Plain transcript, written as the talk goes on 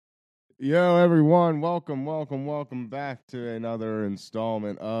Yo, everyone, welcome back to another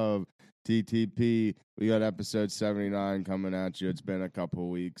installment of TTP. We got episode 79 coming at you. It's been a couple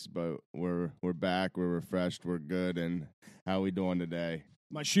weeks, but we're back, we're refreshed, we're good, and how we doing today?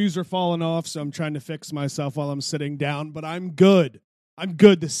 My shoes are falling off, so I'm trying to fix myself while I'm sitting down, but I'm good. I'm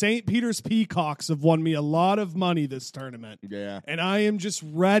good. The St. Peter's Peacocks have won me a lot of money this tournament. Yeah. And I am just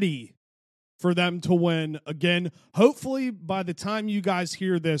ready for them to win again. Hopefully, by the time you guys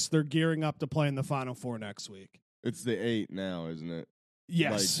hear this, they're gearing up to play in the Final Four next week. It's the 8 now, isn't it?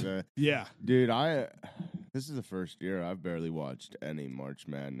 Yes. Yeah. Dude, this is the first year I've barely watched any March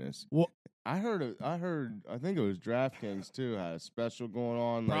Madness. Well, I think it was DraftKings too had a special going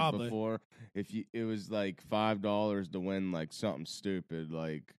on like Probably. before. It was like $5 to win like something stupid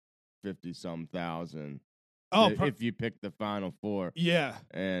like 50-some thousand. If you pick the Final Four. Yeah.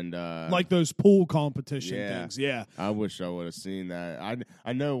 And like those pool competition things. Yeah. I wish I would have seen that.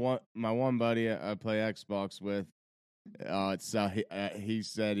 I know my one buddy I play Xbox with. He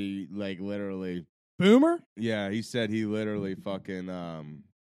said he like literally Boomer? Yeah, he said he literally fucking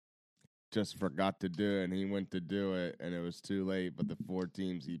just forgot to do it, and he went to do it, and it was too late. But the 4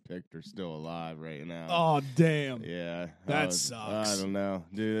 teams he picked are still alive right now. Oh, damn. Yeah, That sucks. I don't know,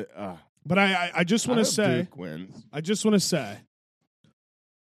 dude. But I just want to say, Duke wins. I just want to say,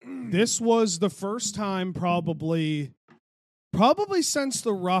 this was the first time probably since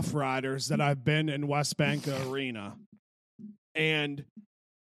the Rough Riders that I've been in West Banca Arena. And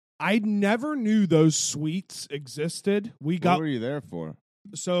I never knew those suites existed. What were you there for?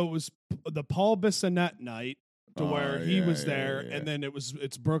 So it was the Paul Bissonnette night to where he was there, yeah. and then it was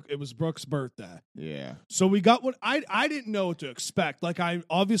Brooks' birthday. Yeah. So we got what I didn't know what to expect. Like, I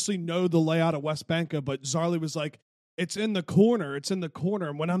obviously know the layout of West Banca, but Zarly was like, it's in the corner.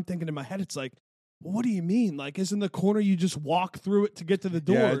 And when I'm thinking in my head, it's like, well, what do you mean? Like, is in the corner, you just walk through it to get to the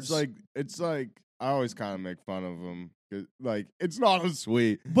doors? Yeah, it's like I always kind of make fun of them. Like, it's not a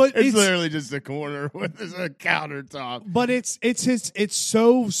suite, but it's literally just a corner with a countertop. But it's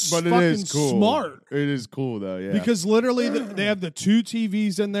so but fucking it is cool. smart. It is cool though, yeah. Because literally they have the 2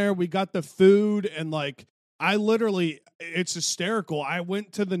 TVs in there. We got the food, and like it's hysterical. I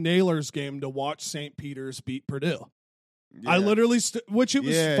went to the Nailers game to watch St. Peter's beat Purdue. Yeah. I literally, which it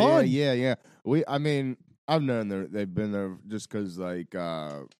was fun. Yeah. I've known they've been there just because like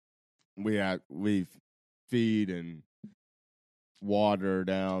we feed and water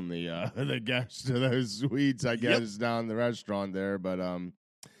down the guests to those suites, I guess, down the restaurant there. But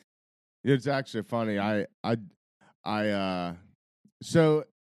it's actually funny. So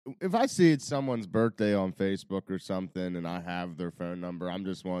if I see it's someone's birthday on Facebook or something and I have their phone number, I'm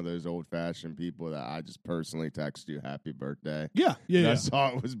just one of those old-fashioned people that I just personally text you happy birthday. Yeah. I saw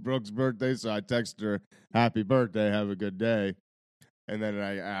it was Brooke's birthday, so I texted her happy birthday, have a good day. And then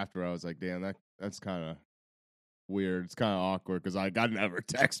after I was like, damn, that's kind of weird. It's kind of awkward because I never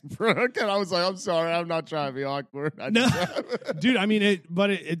text Brooke, and I was like, I'm sorry, I'm not trying to be awkward. Dude, I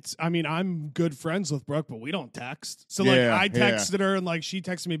mean I'm good friends with Brooke, but we don't text. So like I texted her, and like she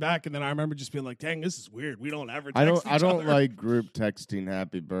texted me back, and then I remember just being like, dang, this is weird. We don't ever text I don't other. like group texting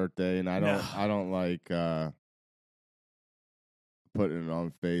happy birthday, and I don't like putting it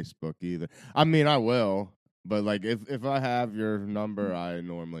on Facebook either. I mean, I will. But like if I have your number, I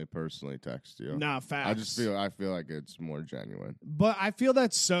normally personally text you. Nah, facts. I feel like it's more genuine. But I feel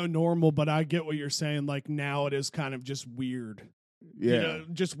that's so normal. But I get what you're saying. Like now, it is kind of just weird. Yeah,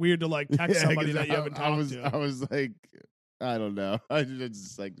 just weird to like text somebody that you haven't talked to. I was like, I don't know. I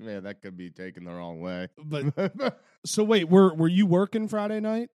just like, man, that could be taken the wrong way. But so wait, were you working Friday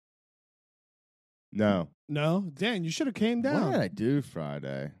night? No. Dan, you should have came down. What did I do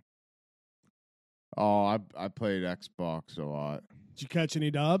Friday? Oh, I played Xbox a lot. Did you catch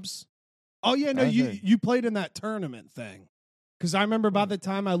any dubs? Oh, yeah, no, you played in that tournament thing. Because I remember by the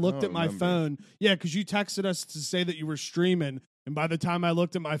time I looked at my phone, because you texted us to say that you were streaming, and by the time I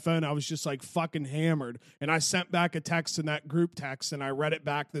looked at my phone, I was just like fucking hammered. And I sent back a text in that group text, and I read it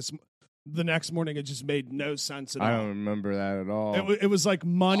back the next morning. It just made no sense at all. I don't remember that at all. It was like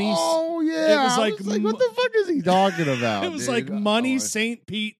money. Oh yeah, it was like what the fuck is he talking about? It was dude? like money, St.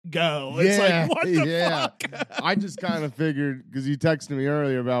 Pete, go. It's like what the fuck? I just kind of figured because you texted me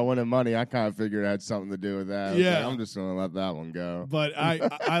earlier about winning money. I kind of figured it had something to do with that. Like, I'm just gonna let that one go. But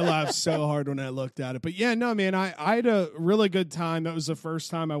I laughed so hard when I looked at it. But yeah, no, man, I had a really good time. That was the first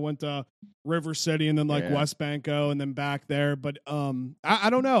time I went to River City and then West Banco and then back there. But I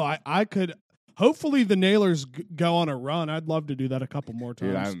don't know. I could. Hopefully the Nailers go on a run. I'd love to do that a couple more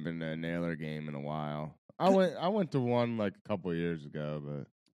times. Dude, I haven't been to a Nailer game in a while. I went to one like a couple years ago, but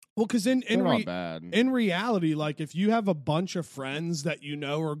Well, because in not bad. In reality, like if you have a bunch of friends that you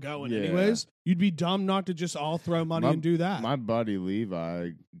know are going anyways, you'd be dumb not to just all throw money and do that. My buddy Levi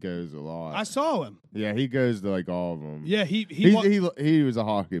goes a lot. I saw him. Yeah, he goes to like all of them. Yeah, he was a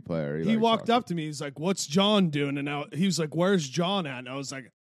hockey player. He walked up to me. He's like, "What's John doing?" And he was like, "Where's John at?" And I was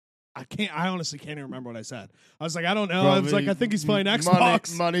like, I honestly can't even remember what I said. I was like, I don't know. Probably I was like, I think he's playing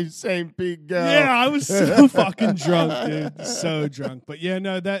Xbox. Money St. Pete go. Yeah, I was so fucking drunk, dude. So drunk. But yeah,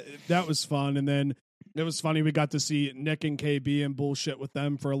 no, that was fun. And then it was funny. We got to see Nick and KB and bullshit with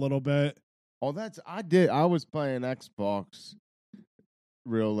them for a little bit. Oh, I was playing Xbox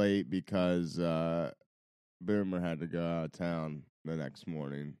real late because Boomer had to go out of town the next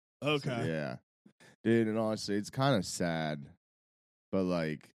morning. Okay. So, yeah. Dude, and honestly, it's kind of sad. But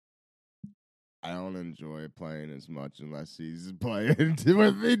like, I don't enjoy playing as much unless he's playing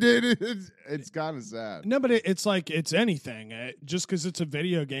with me, dude. It's kind of sad. No, but it's like it's anything. Just because it's a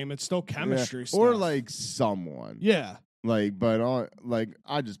video game, it's still chemistry stuff. Or like someone. Yeah. Like,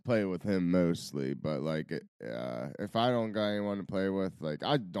 I just play with him mostly. But like, if I don't got anyone to play with, like,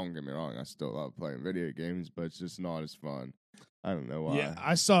 I don't get me wrong, I still love playing video games, but it's just not as fun. I don't know why. Yeah,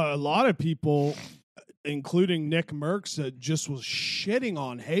 I saw a lot of people, including Nick Merckx, that just was shitting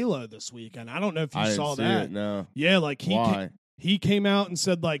on Halo this weekend. I don't know if you saw that. No. Yeah, like he came out and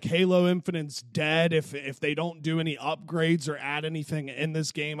said like Halo Infinite's dead if they don't do any upgrades or add anything in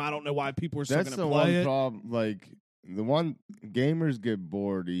this game. I don't know why people are still going to play it. That's the one problem. Like the one gamers get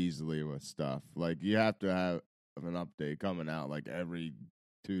bored easily with stuff. Like you have to have an update coming out like every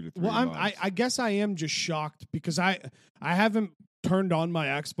 2 to 3 months. I guess I am just shocked because I haven't turned on my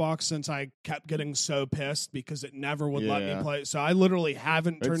Xbox since I kept getting so pissed because it never would let me play. So I literally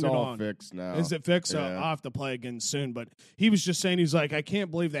haven't turned it on. It's all fixed now. Is it fixed? Yeah. So I'll have to play again soon. But he was just saying, he's like, I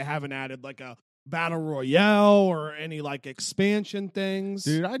can't believe they haven't added like a battle royale or any like expansion things.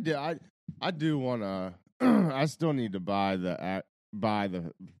 Dude, I do want to. I still need to buy the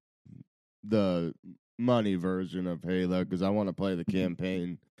money version of Halo because I want to play the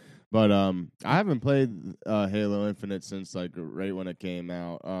campaign. But I haven't played Halo Infinite since like right when it came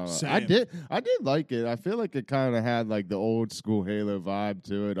out. I did like it. I feel like it kind of had like the old school Halo vibe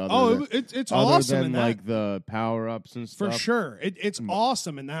to it. It's awesome than in that. Like the power ups and stuff. For sure, it's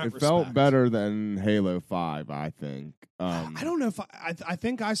awesome in that. It felt better than Halo 5, I think. I don't know if I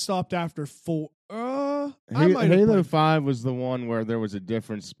think I stopped after 4. Halo 5 was the one where there was a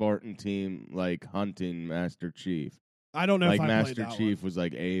different Spartan team like hunting Master Chief. I don't know like if I Master played that Chief one. was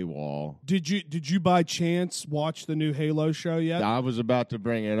like AWOL. Did you by chance watch the new Halo show yet? I was about to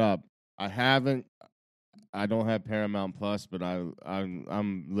bring it up. I haven't. I don't have Paramount Plus, but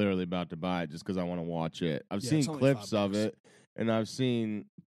I'm literally about to buy it just because I want to watch it. I've seen clips of it, and I've seen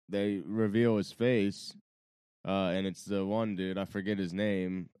they reveal his face, and it's the one dude. I forget his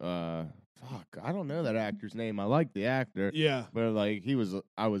name. Fuck, I don't know that actor's name. I like the actor. Yeah, but like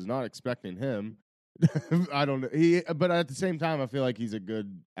I was not expecting him. I don't know. But at the same time, I feel like he's a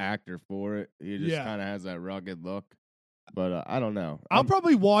good actor for it. He just kind of has that rugged look. But I don't know. I'll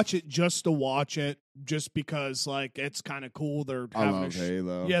probably watch it just to watch it, just because like it's kind of cool. They're having I love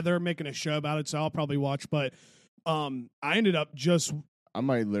Halo. Yeah, they're making a show about it, so I'll probably watch. But I ended up just. I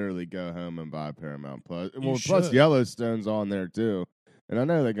might literally go home and buy Paramount Plus. Plus Yellowstone's on there too. And I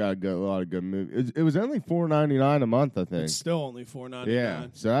know they got a lot of good movies. It was only $4.99 a month, I think. It's still only $4.99. Yeah,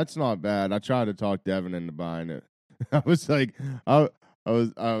 so that's not bad. I tried to talk Devin into buying it. I was like, I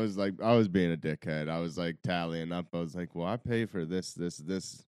was being a dickhead. I was like tallying up. I was like, well, I pay for this.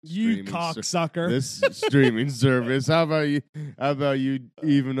 You cocksucker. This streaming service. How about you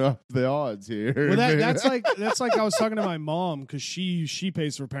even up the odds here? Well, that's like I was talking to my mom because she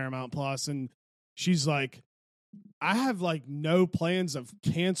pays for Paramount Plus, and she's like, I have like no plans of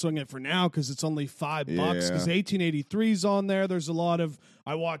canceling it for now because it's only $5 because 1883's on there. There's a lot of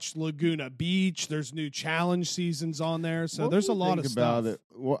I watched Laguna Beach. There's new challenge seasons on there, so there's a lot of stuff. It?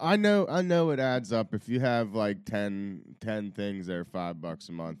 Well, I know it adds up. If you have like 10 things that are $5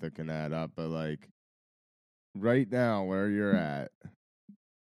 a month, it can add up. But like right now, where you're at,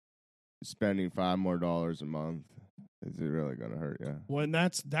 spending $5 more a month. Is it really gonna hurt you? When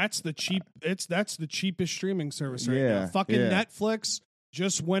that's the cheapest streaming service right now. Fucking Netflix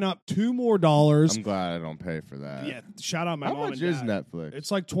just went up $2 more. I'm glad I don't pay for that. Yeah, shout out my mom. How much and is dad. Netflix? It's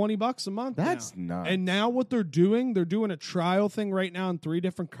like $20 a month. That's now. nuts. And now what they're doing a trial thing right now in 3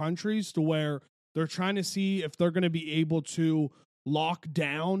 different countries to where they're trying to see if they're going to be able to lock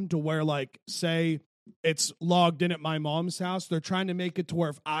down to where, like, say it's logged in at my mom's house. They're trying to make it to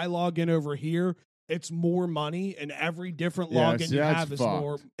where if I log in over here, it's more money, and every different login you have is fucked.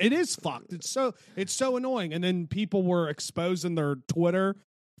 more. It is fucked. It's so annoying. And then people were exposing their Twitter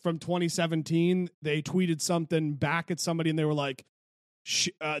from 2017, they tweeted something back at somebody, and they were like,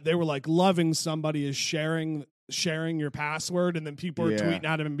 loving somebody is sharing your password, and then people are tweeting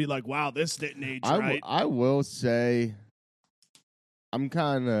at him and be like, wow, this didn't age right. I will say, I'm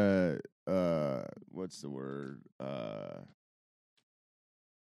kind of what's the word?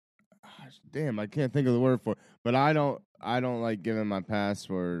 Damn, I can't think of the word for it. But I don't like giving my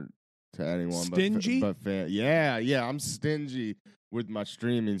password to anyone. Stingy? But yeah, I'm stingy with my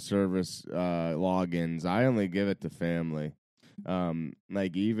streaming service logins. I only give it to family.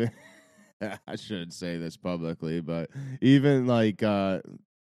 Like even I shouldn't say this publicly, but even like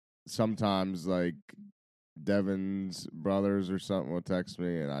sometimes like Devin's brothers or something will text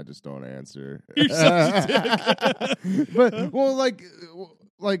me and I just don't answer. You're such a dick. But well, like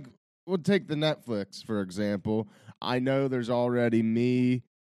we'll take the Netflix for example. I know there's already me,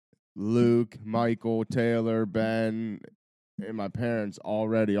 Luke, Michael, Taylor, Ben, and my parents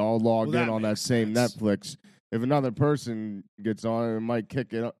already all logged in on that same Netflix. If another person gets on, it might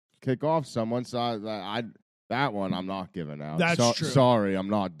kick off someone. So I that one I'm not giving out. That's true. Sorry, I'm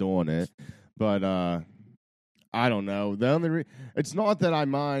not doing it. But I don't know. The only it's not that I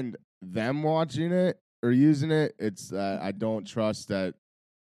mind them watching it or using it. It's that I don't trust that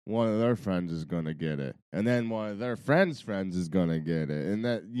one of their friends is going to get it, and then one of their friends' is going to get it, and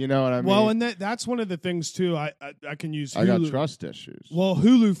that you know what I mean. Well, and that's one of the things too. I can use Hulu. I got trust issues. Well,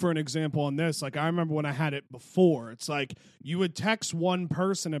 Hulu for an example on this. Like I remember when I had it before. It's like you would text one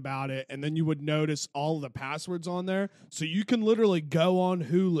person about it, and then you would notice all of the passwords on there. So you can literally go on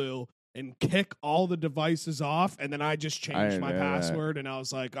Hulu and kick all the devices off, and then I just changed my password, and I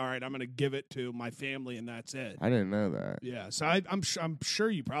was like, all right, I'm going to give it to my family, and that's it. I didn't know that. Yeah, so I'm sure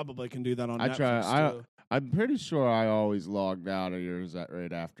you probably can do that on Netflix too. I'm pretty sure I always logged out of yours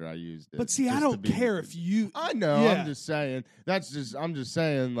right after I used it. But see, I don't care if you. I know. Yeah. I'm just saying. I'm just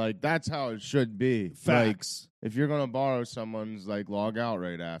saying. Like that's how it should be. Facts. Like, if you're gonna borrow someone's, like log out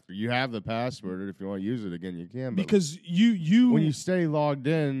right after. You have the password. If you want to use it again, you can. But because you when you stay logged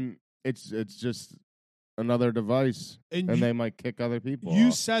in. It's just another device, and they might kick other people You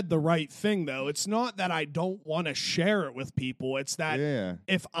off. said the right thing, though. It's not that I don't want to share it with people. It's that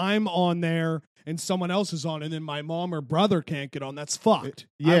if I'm on there and someone else is on, and then my mom or brother can't get on, that's fucked.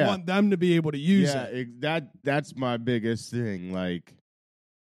 I want them to be able to use it. That's my biggest thing. Like,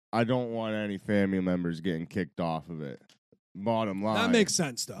 I don't want any family members getting kicked off of it. Bottom line. That makes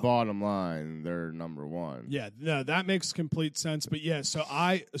sense, though. Bottom line, they're number one. Yeah, no, that makes complete sense. But yeah,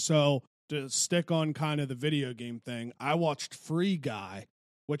 so to stick on kind of the video game thing, I watched Free Guy,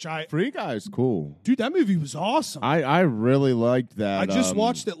 Free Guy is cool. Dude, that movie was awesome. I really liked that. I just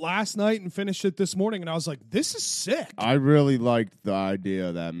watched it last night and finished it this morning, and I was like, this is sick. I really liked the idea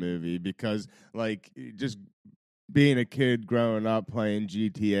of that movie because, like, just being a kid growing up playing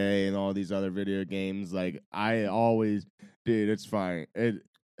GTA and all these other video games, like, I always... Dude, it's fine. It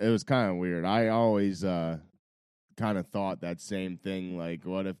was kind of weird. I always kind of thought that same thing. Like,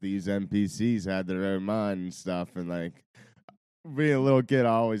 what if these NPCs had their own mind and stuff? And like, being a little kid,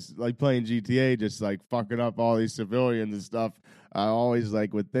 I always like playing GTA, just like fucking up all these civilians and stuff. I always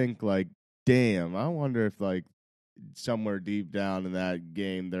like would think like, damn, I wonder if like somewhere deep down in that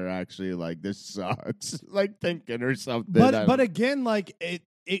game they're actually like, this sucks, like thinking or something. But again, like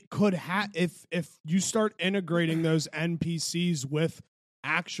it could have if you start integrating those NPCs with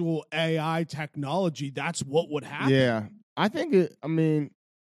actual AI technology, that's what would happen. Yeah, I think I mean,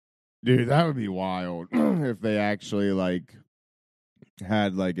 dude, that would be wild if they actually like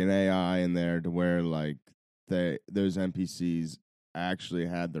had like an AI in there to where like those NPCs actually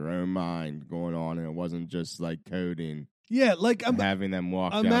had their own mind going on, and it wasn't just like coding. Yeah, like having them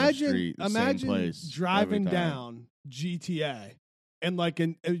walk down the street, same place, driving down GTA. And like,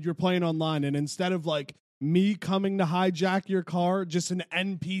 you're playing online, and instead of like me coming to hijack your car, just an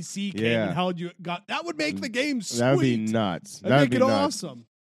NPC came and held you. That would make the game sweet. That would be nuts. That'd make it awesome.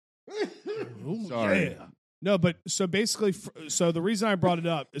 Sorry. Yeah. No, but so basically, so the reason I brought it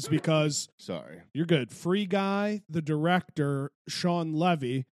up is because you're good. Free Guy, the director Sean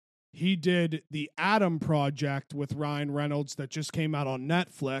Levy, he did the Adam Project with Ryan Reynolds that just came out on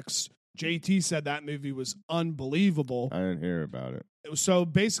Netflix. JT said that movie was unbelievable. I didn't hear about it. So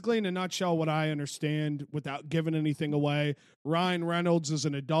basically, in a nutshell, what I understand, without giving anything away, Ryan Reynolds is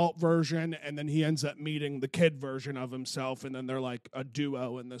an adult version, and then he ends up meeting the kid version of himself, and then they're like a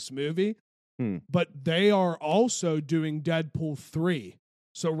duo in this movie. But they are also doing Deadpool 3.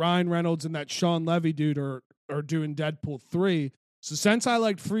 So Ryan Reynolds and that Sean Levy dude are doing Deadpool 3. So since I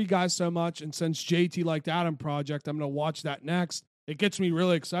liked Free Guy so much, and since JT liked Adam Project, I'm going to watch that next. It gets me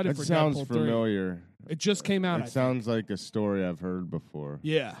really excited for Deadpool 3. It sounds familiar. It just came out. It sounds like a story I've heard before.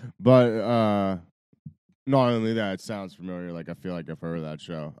 Yeah. But not only that, it sounds familiar. Like I feel like I've heard of that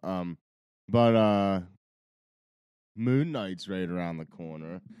show. But Moon Knight's right around the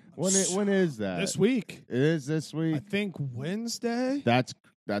corner. When is that? This week. It is this week? I think Wednesday.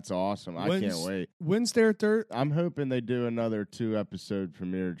 That's awesome. I can't wait. Wednesday or Thursday. I'm hoping they do another 2-episode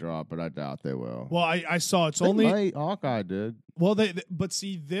premiere drop, but I doubt they will. Well, I saw it's they only might. Hawkeye did. Well, but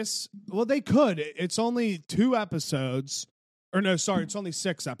see this. Well, they could. It's only 2 episodes. Or no, sorry, it's only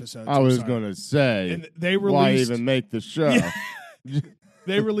 6 episodes. I was going to say, and they why even make the show?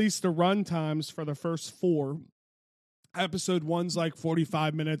 They released the run times for the first 4. Episode 1's like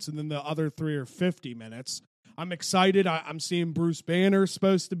 45 minutes, and then the other 3 are 50 minutes. I'm excited. I'm seeing Bruce Banner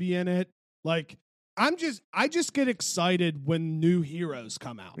supposed to be in it. Like, I just get excited when new heroes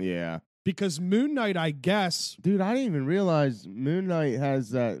come out. Yeah. Because Moon Knight, I guess. Dude, I didn't even realize Moon Knight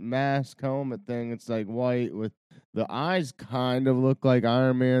has that mask helmet thing. It's like white with the eyes kind of look like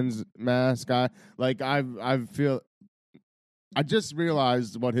Iron Man's mask. I just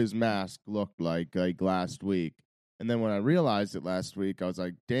realized what his mask looked like last week. And then when I realized it last week, I was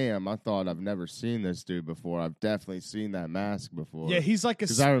like, damn, I thought I've never seen this dude before. I've definitely seen that mask before. Yeah, he's like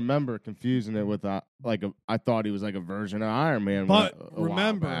because I remember confusing it with I thought he was like a version of Iron Man. But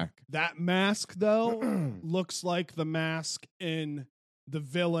remember, that mask, though, looks like the mask in the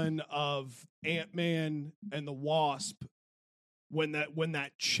villain of Ant-Man and the Wasp when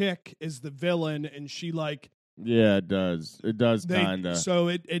that chick is the villain and she like... Yeah, it does. It does kind of. So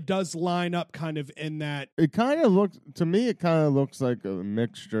it does line up kind of in that. It kind of looks, to me, it kind of looks like a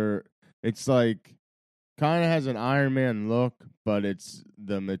mixture. It's like, kind of has an Iron Man look, but it's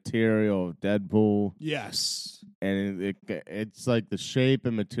the material of Deadpool. Yes. And it's like the shape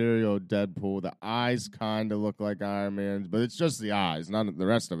and material of Deadpool. The eyes kind of look like Iron Man's, but it's just the eyes. None, the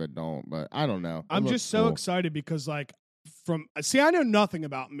rest of it don't, but I don't know. I'm just so excited because, like, I know nothing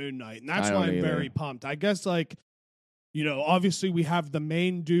about Moon Knight, and that's why I'm very pumped. I guess, like, you know, obviously we have the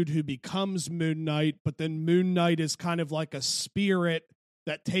main dude who becomes Moon Knight, but then Moon Knight is kind of like a spirit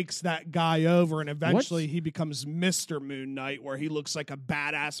that takes that guy over, and eventually he becomes Mr. Moon Knight, where he looks like a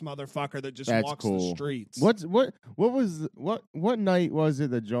badass motherfucker that just walks the streets. What night was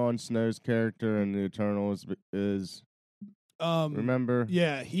it that Jon Snow's character in the Eternals is? Remember?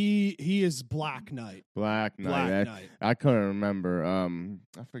 Yeah, he is Black Knight. Black Knight. I couldn't remember.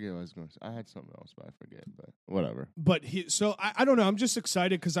 I forget what I was going to say. I had something else, but I forget. But whatever. But I don't know. I'm just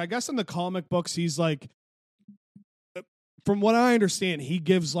excited because I guess in the comic books he's like, from what I understand, he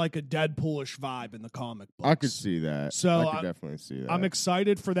gives like a Deadpoolish vibe in the comic books. I could see that. So I could definitely see that. I'm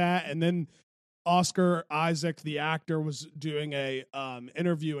excited for that. And then Oscar Isaac, the actor, was doing a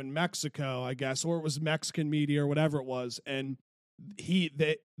interview in Mexico, I guess, or it was Mexican media or whatever it was, and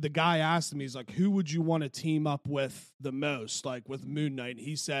the guy asked him, he's like, who would you want to team up with the most, like with Moon Knight? And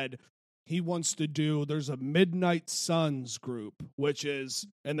he said he wants to do, there's a Midnight Suns group, which is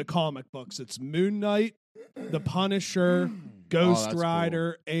in the comic books, it's Moon Knight, the Punisher, Ghost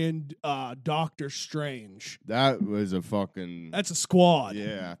Rider, cool, and Doctor Strange. That's a squad.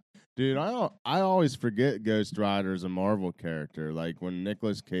 Yeah. Dude, I always forget Ghost Rider is a Marvel character. Like, when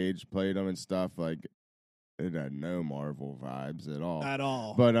Nicolas Cage played him and stuff, like, it had no Marvel vibes at all. At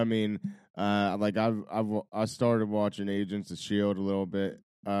all. But, I mean, like, I started watching Agents of S.H.I.E.L.D. a little bit.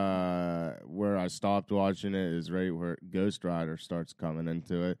 Where I stopped watching it is right where Ghost Rider starts coming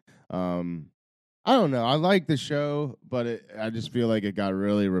into it. I don't know. I like the show, but I just feel like it got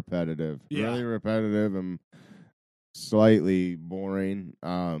really repetitive. Yeah. Really repetitive and slightly boring.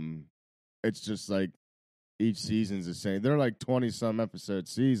 It's just like each season's the same. They're like 20-some episode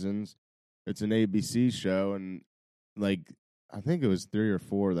seasons. It's an ABC show, and like I think it was 3 or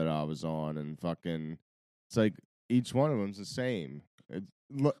 4 that I was on, and fucking it's like each one of them's the same.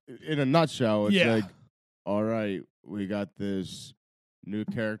 In a nutshell, it's like, all right, we got this new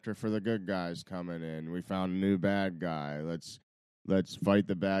character for the good guys coming in. We found a new bad guy. Let's fight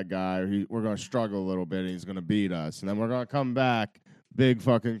the bad guy. We're going to struggle a little bit, and he's going to beat us. And then we're going to come back, big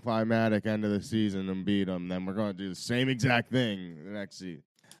fucking climatic end of the season, and beat him. Then we're going to do the same exact thing the next season.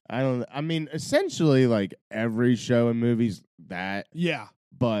 I mean, essentially, like, every show and movies that. Yeah.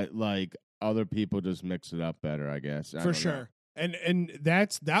 But, like, other people just mix it up better, I guess. For sure. Know. And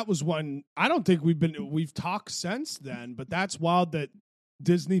that was one, I don't think we've talked since then, but that's wild that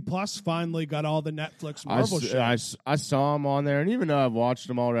Disney Plus finally got all the Netflix Marvel shows. I saw them on there, and even though I've watched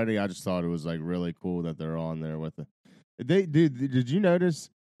them already, I just thought it was like really cool that they're on there with it. Did you notice?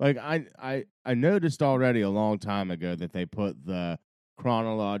 Like I noticed already a long time ago that they put the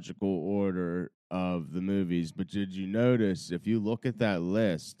chronological order of the movies. But did you notice, if you look at that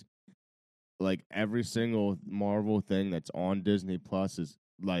list, like every single Marvel thing that's on Disney Plus is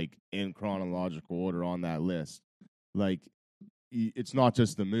like in chronological order on that list. Like, it's not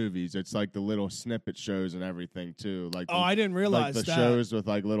just the movies; it's like the little snippet shows and everything too. Like, I didn't realize like the shows with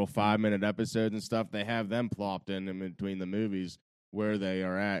like little 5-minute episodes and stuff. They have them plopped in between the movies where they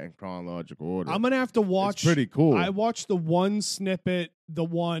are at in chronological order. I'm gonna have to watch. It's pretty cool. I watched the one snippet, the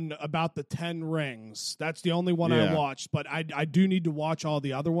one about the 10 rings. That's the only one I watched, but I do need to watch all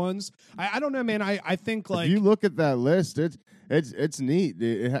the other ones. I don't know, man. I think like if you look at that list, it's neat.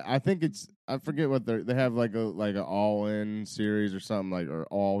 I think I forget what they have like an all in series or something like or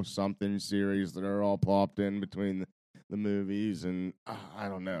all something series that are all plopped in between the movies, and I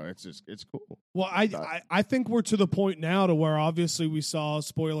don't know. It's cool. Well, I think we're to the point now to where obviously we saw,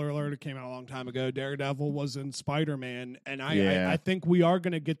 spoiler alert, it came out a long time ago, Daredevil was in Spider-Man, and I think we are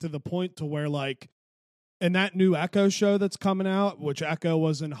going to get to the point to where like in that new Echo show that's coming out, which Echo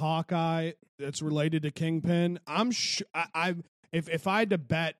was in Hawkeye, that's related to Kingpin. If I had to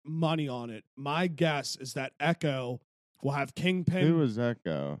bet money on it, my guess is that Echo will have Kingpin. Who was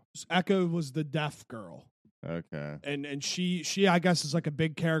Echo? Echo was the deaf girl. Okay. And she I guess is like a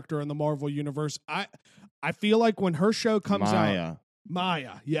big character in the Marvel universe. I feel like when her show comes out,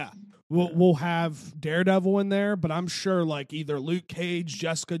 Maya, yeah. We'll have Daredevil in there, but I'm sure like either Luke Cage,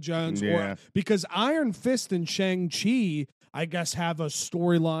 Jessica Jones, or because Iron Fist and Shang-Chi, I guess, have a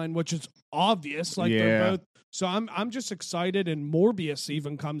storyline which is obvious. Like they're both. So I'm just excited, and Morbius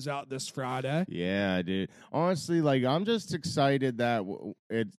even comes out this Friday. Yeah, dude. Honestly, like I'm just excited that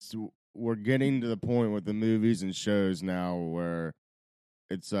we're getting to the point with the movies and shows now where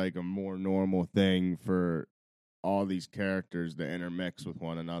it's like a more normal thing for all these characters to intermix with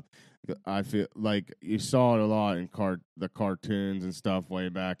one another. I feel like you saw it a lot in the cartoons and stuff way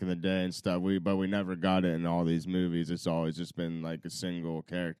back in the day and stuff. But we never got it in all these movies. It's always just been like a single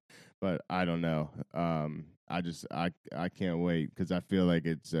character. But I don't know. I can't wait because I feel like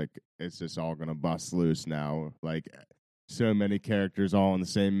it's just all gonna bust loose now. Like so many characters all in the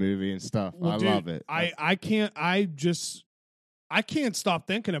same movie and stuff. Well, dude, love it. I can't stop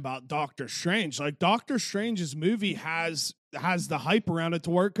thinking about Doctor Strange. Like Doctor Strange's movie has the hype around it to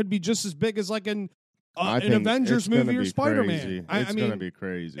where it could be just as big as like an Avengers movie or Spider-Man. It's going to be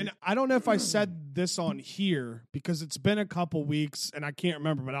crazy. And I don't know if I said this on here because it's been a couple weeks and I can't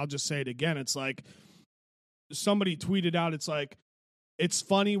remember, but I'll just say it again. It's like somebody tweeted out, it's like, it's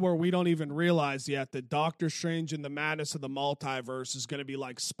funny where we don't even realize yet that Doctor Strange and the Madness of the Multiverse is going to be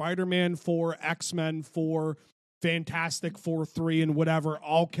like Spider-Man 4, X-Men 4, Fantastic Four 3, and whatever,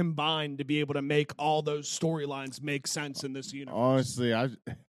 all combined to be able to make all those storylines make sense in this universe. Honestly,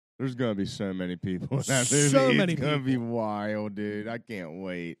 there's going to be so many people in that movie. So many people. It's going to be wild, dude. I can't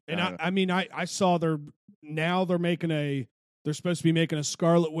wait. And I saw they're supposed to be making a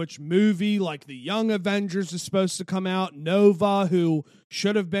Scarlet Witch movie, like the Young Avengers is supposed to come out. Nova, who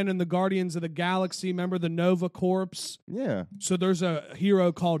should have been in the Guardians of the Galaxy. Remember the Nova Corps? Yeah. So there's a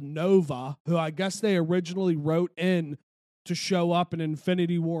hero called Nova, who I guess they originally wrote in to show up in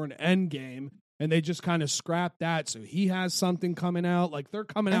Infinity War and Endgame, and they just kind of scrapped that. So he has something coming out. Like they're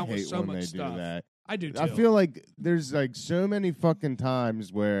coming out with so much stuff. I do too. I feel like there's like so many fucking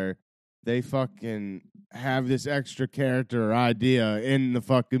times where they fucking have this extra character or idea in the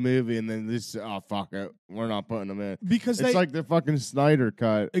fucking movie, and then fuck it, we're not putting them in because it's like the fucking Snyder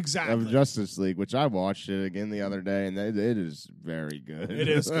cut of Justice League, which I watched it again the other day, and it is very good. It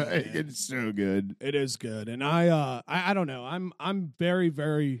is good. It's so good. It is good, and I don't know. I'm very,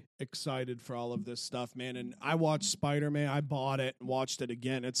 very excited for all of this stuff, man. And I watched Spider-Man. I bought it and watched it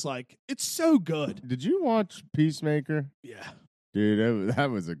again. It's like it's so good. Did you watch Peacemaker? Yeah. Dude,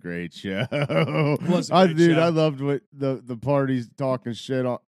 that was a great show. Show. I loved what the party's talking shit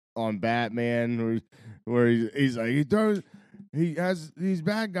on Batman, where he's like he has these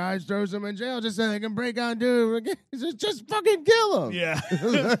bad guys, throws them in jail just so they can break out and do it again. Just fucking kill them. Yeah,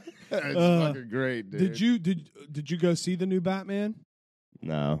 it's fucking great, dude. Did you go see the new Batman?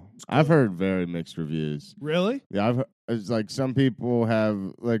 No, I've heard very mixed reviews. Really? Yeah, it's like some people have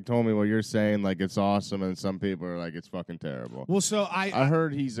like told me what you're saying, like it's awesome, and some people are like it's fucking terrible. Well, so I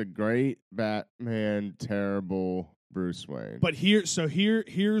heard he's a great Batman, terrible Bruce Wayne. But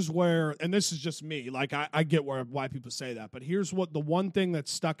here's where, and this is just me. Like I get why people say that, but here's what the one thing that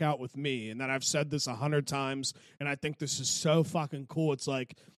stuck out with me, and that I've said this 100 times, and I think this is so fucking cool. It's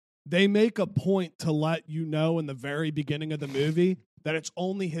like they make a point to let you know in the very beginning of the movie that it's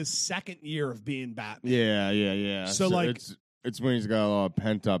only his second year of being Batman. Yeah. So like it's when he's got a lot of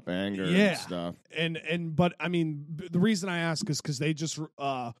pent up anger and stuff. And but I mean the reason I ask is because they just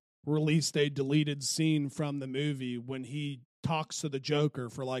released a deleted scene from the movie when he talks to the Joker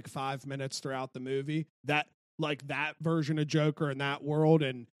for like 5 minutes throughout the movie. That version of Joker in that world.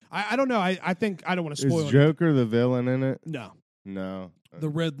 And I don't know. I think I don't want to spoil it. Is Joker the villain in it? No. The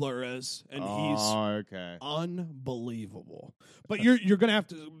Riddler is, and he's okay. Unbelievable. But you're gonna have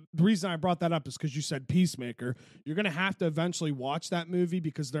to. The reason I brought that up is because you said Peacemaker. You're gonna have to eventually watch that movie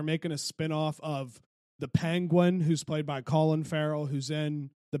because they're making a spinoff of the Penguin, who's played by Colin Farrell, who's in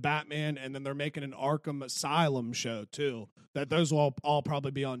the Batman, and then they're making an Arkham Asylum show too. That those will all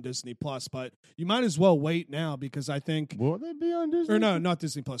probably be on Disney Plus. But you might as well wait now because I think will they be on Disney? Or no, not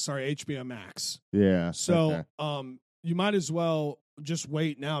Disney Plus. Sorry, HBO Max. Yeah. So you might as well just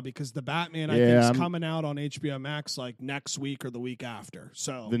wait now because the Batman I think is coming out on HBO Max like next week or the week after.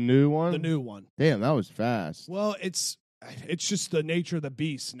 So the new one? The new one. Damn, that was fast. Well, it's just the nature of the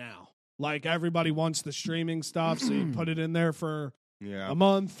beast now. Like everybody wants the streaming stuff, so you put it in there for a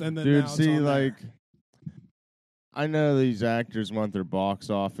month and then dude, now see, it's on like there. I know these actors want their box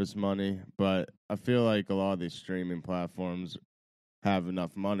office money, but I feel like a lot of these streaming platforms have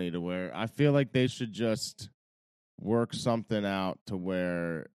enough money to where I feel like they should just work something out to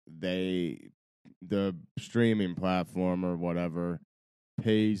where the streaming platform or whatever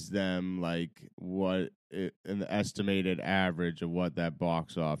pays them like an estimated average of what that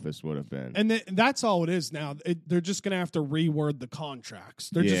box office would have been. And that's all it is now. They're just going to have to reword the contracts.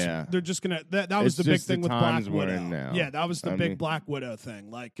 They're just going to that was the big thing with Black Widow. Now. Yeah, that was the big Black Widow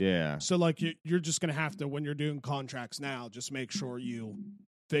thing. Like so like you're just going to have to when you're doing contracts now just make sure you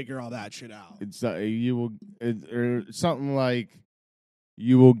figure all that shit out. It's something like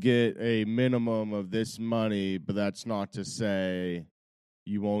you will get a minimum of this money, but that's not to say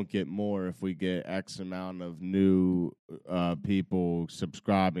you won't get more if we get X amount of new people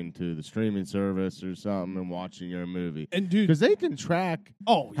subscribing to the streaming service or something and watching your movie. And dude, because they can track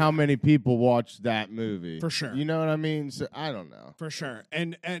how many people watch that movie for sure. You know what I mean? So I don't know for sure.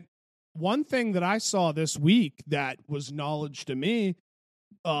 And one thing that I saw this week that was knowledge to me.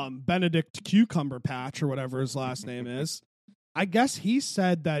 Benedict Cucumber Patch or whatever his last name is. I guess he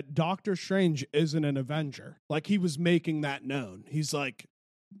said that Doctor Strange isn't an Avenger. Like he was making that known. He's like,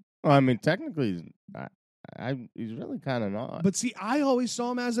 well, I mean, technically, he's really kind of not. But see, I always saw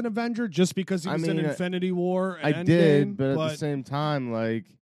him as an Avenger just because he was in Infinity War. And I did, but at the same time, like.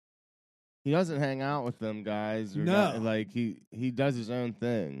 He doesn't hang out with them guys. No. Like, he does his own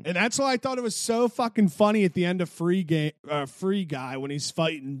thing. And that's why I thought it was so fucking funny at the end of Free Guy when he's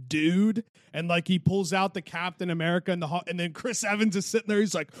fighting Dude. And, like, he pulls out the Captain America and then Chris Evans is sitting there.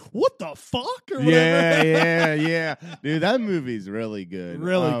 He's like, what the fuck? Or whatever. Yeah. Dude, that movie's really good.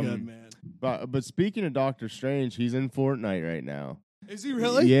 Really good, man. But speaking of Doctor Strange, he's in Fortnite right now. Is he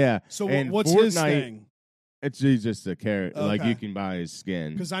really? Yeah. So what's his thing? He's just a character. Okay. Like, you can buy his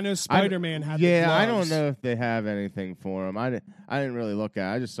skin. Because I know Spider-Man had the gloves. I don't know if they have anything for him. I didn't really look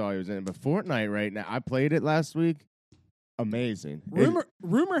at it. I just saw he was in it. But Fortnite right now, I played it last week. Amazing.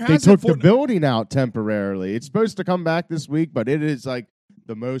 Rumor has they took the building out temporarily. It's supposed to come back this week, but it is like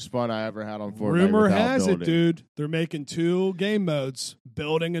the most fun I ever had on Fortnite. Rumor has it, dude. They're making 2 game modes,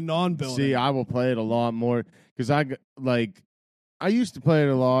 building and non-building. See, I will play it a lot more because I used to play it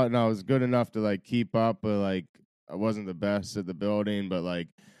a lot, and I was good enough to, like, keep up, but, like, I wasn't the best at the building, but, like,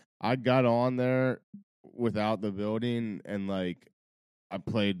 I got on there without the building, and, like, I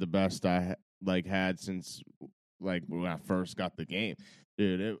played the best I, had since, like, when I first got the game.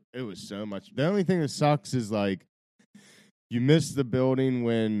 Dude, it was so much. The only thing that sucks is, like, you miss the building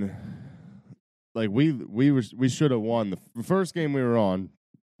when, like, we should have won. The first game we were on,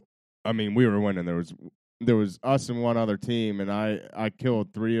 I mean, we were winning. There was us and one other team, and I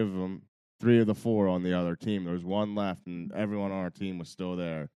killed 3 of them, 3 of the 4 on the other team. There was 1 left, and everyone on our team was still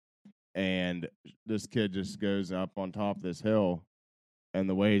there. And this kid just goes up on top of this hill, and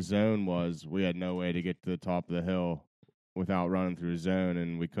the way zone was, we had no way to get to the top of the hill without running through zone,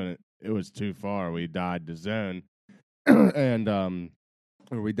 and we couldn't. It was too far. We died to zone, and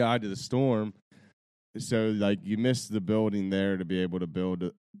or we died to the storm. So, like, you missed the building there to be able to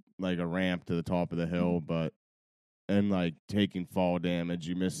build like a ramp to the top of the hill, and like taking fall damage,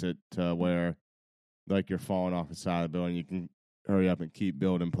 you miss it to where like you're falling off the side of the building. You can hurry up and keep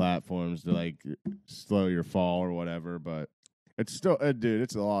building platforms to like slow your fall or whatever. But it's still, dude,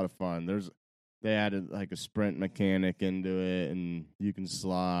 it's a lot of fun. They added like a sprint mechanic into it, and you can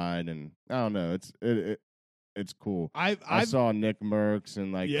slide, and I don't know, it's cool. I saw Nick Merckx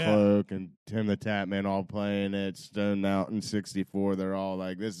and like Cloak and Tim the Tatman all playing it. Stone Mountain 64. They're all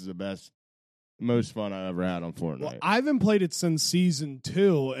like, this is the most fun I ever had on Fortnite. Well, I haven't played it since season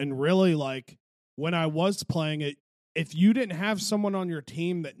 2, and really, like, when I was playing it, if you didn't have someone on your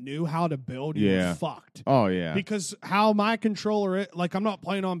team that knew how to build, you were fucked. Oh, yeah. Because how my controller, like, I'm not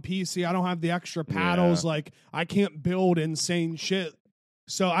playing on PC. I don't have the extra paddles. Yeah. Like, I can't build insane shit.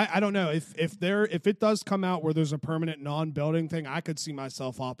 So I don't know if it does come out where there's a permanent non-building thing, I could see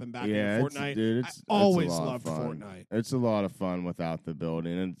myself hopping back into Fortnite. I always loved Fortnite. It's a lot of fun without the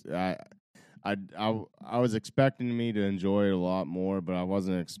building. I was expecting me to enjoy it a lot more, but I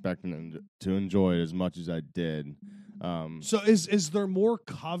wasn't expecting to enjoy it as much as I did. So is there more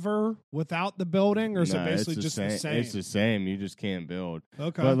cover without the building, or is it basically just the same? It's the same. You just can't build.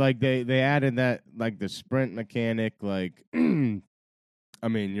 Okay, but like they added that, like the sprint mechanic, like. I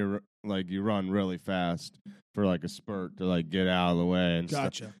mean, you run really fast for like a spurt to like get out of the way and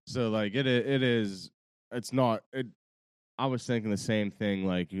gotcha. stuff. So like it's not. I was thinking the same thing.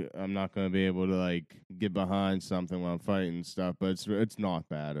 Like I'm not going to be able to like get behind something when I'm fighting and stuff, but it's not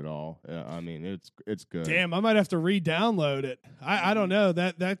bad at all. I mean, it's good. Damn, I might have to re-download it. I don't know,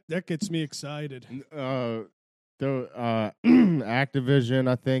 that gets me excited. Activision,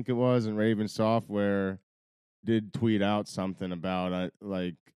 I think it was, and Raven Software did tweet out something about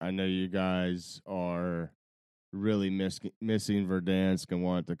I know you guys are really missing Verdansk and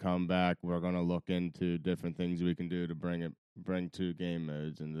want it to come back. We're going to look into different things we can do to bring 2 game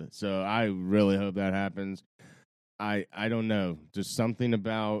modes, and so I really hope that happens. I don't know, just something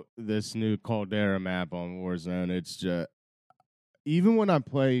about this new Caldera map on Warzone. It's just, even when I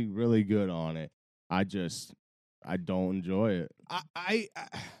play really good on it, I don't enjoy it.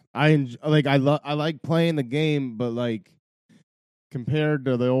 I like playing the game, but like compared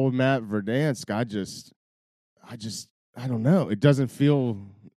to the old map Verdansk, I don't know. It doesn't feel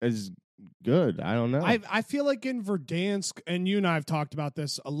as good. I don't know. I feel like in Verdansk, and you and I have talked about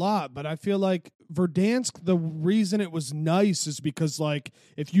this a lot, but I feel like Verdansk, the reason it was nice is because like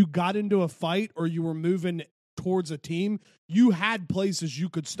if you got into a fight or you were moving towards a team, you had places you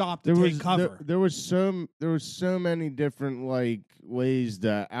could stop to take cover. There was so many different like ways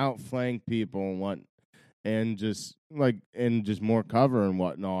to outflank people and just more cover and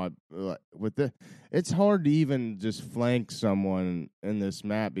whatnot. It's hard to even just flank someone in this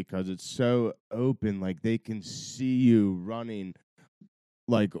map because it's so open. Like they can see you running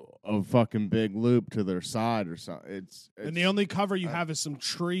like a fucking big loop to their side or something. And the only cover you have is some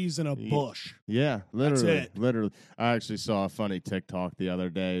trees and a bush. Yeah, literally. That's it. Literally. I actually saw a funny TikTok the other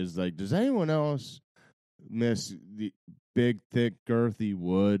day. It's like, does anyone else miss the big, thick, girthy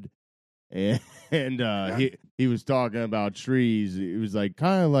wood? And he was talking about trees. It was like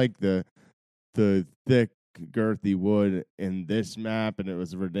kind of like the thick, girthy wood in this map, and it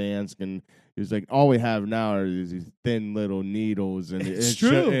was Verdansk, and he was like, all we have now are these thin little needles, and it's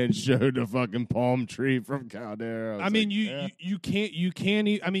true. And showed a fucking palm tree from Caldera. I mean, you can,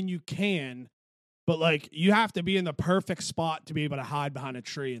 but like you have to be in the perfect spot to be able to hide behind a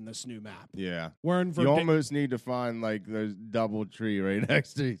tree in this new map. Yeah, you almost need to find like the double tree right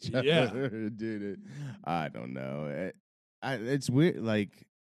next to each other. Yeah, dude, I don't know. It's weird. Like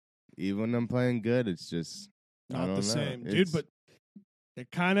even when I'm playing good, it's just not the same, dude. But it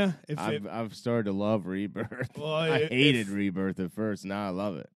kind of. I've started to love Rebirth. Well, I hated Rebirth at first. Now I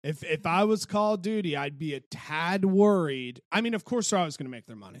love it. If I was Call of Duty, I'd be a tad worried. I mean, of course, they're always going to make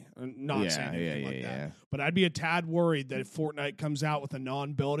their money. Not saying anything like that. But I'd be a tad worried that if Fortnite comes out with a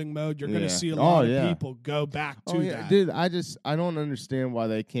non-building mode, you're going to see a lot of people go back to that. Dude, I don't understand why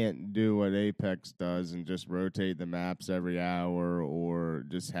they can't do what Apex does and just rotate the maps every hour, or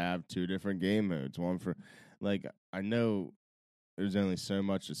just have 2 different game modes. One for, like, I know there's only so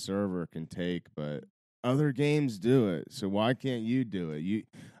much a server can take, but other games do it. So why can't you do it? You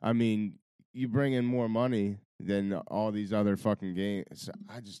bring in more money than all these other fucking games.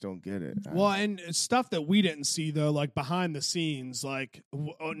 I just don't get it. Well, and stuff that we didn't see though, like behind the scenes, like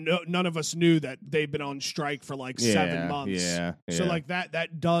none of us knew that they've been on strike for like 7 months. Yeah. So like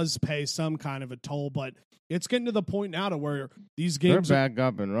that does pay some kind of a toll, but it's getting to the point now to where these games they're back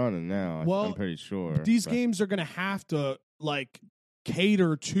up and running now. Well, I'm pretty sure these games are going to have to like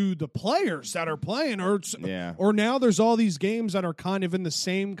cater to the players that are playing, or now there's all these games that are kind of in the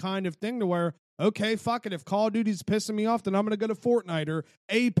same kind of thing to where, okay, fuck it, if Call of Duty's pissing me off, then I'm going to go to Fortnite or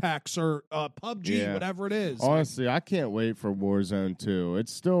Apex or PUBG, whatever it is. Honestly, I can't wait for Warzone 2.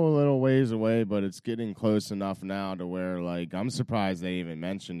 It's still a little ways away, but it's getting close enough now to where, like, I'm surprised they even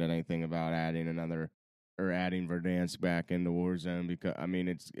mentioned anything about adding Verdansk back into Warzone, because I mean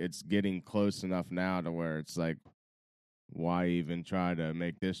it's getting close enough now to where it's like, why even try to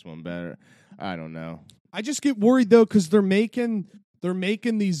make this one better? I don't know. I just get worried though, because they're making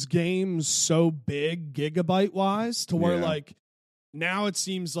these games so big gigabyte wise to where like now it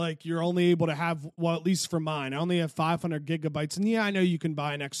seems like you're only able to have, well, at least for mine, I only have 500 gigabytes. And yeah, I know you can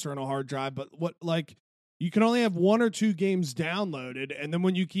buy an external hard drive, but you can only have 1 or 2 games downloaded. And then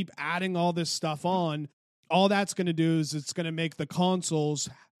when you keep adding all this stuff on, all that's going to do is it's going to make the consoles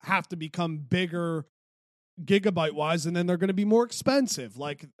have to become bigger gigabyte wise, and then they're going to be more expensive.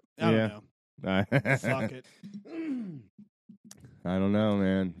 Like, I don't know. Fuck it. I don't know,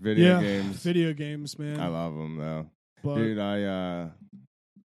 man. Video games, man. I love them though. But, dude,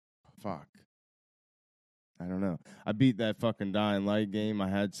 fuck. I don't know. I beat that fucking Dying Light game. I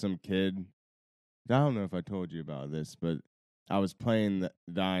had some kid. I don't know if I told you about this, but I was playing the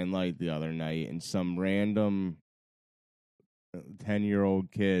Dying Light the other night, and some random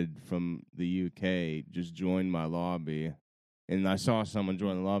 10-year-old kid from the UK just joined my lobby. And I saw someone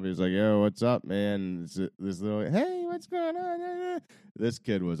join the lobby. He was like, yo, what's up, man? And this little, hey, what's going on? This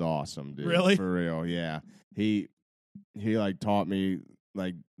kid was awesome, dude. Really? For real, yeah. He like taught me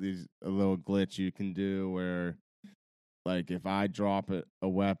like a little glitch you can do where like if I drop a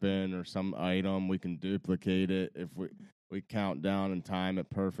weapon or some item, we can duplicate it. If we count down and time it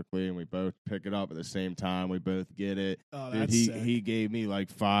perfectly and we both pick it up at the same time, we both get it. Oh, dude, that's sick. He gave me like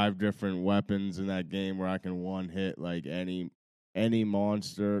 5 different weapons in that game where I can one hit like any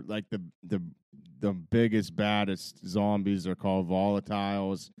monster. Like the biggest, baddest zombies are called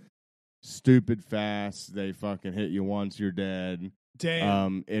volatiles. Stupid fast. They fucking hit you once, you're dead.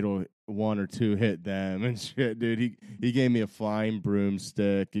 Damn. It'll 1 or 2 hit them and shit, dude. He gave me a flying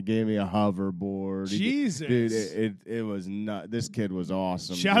broomstick. He gave me a hoverboard. Jesus, dude, it was not. This kid was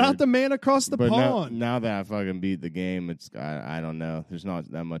awesome. Shout out the man across the pond. Now that I fucking beat the game, I don't know. There's not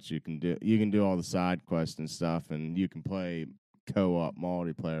that much you can do. You can do all the side quests and stuff, and you can play co-op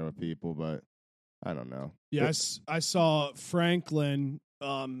multiplayer with people, but I don't know. Yes, I saw Franklin.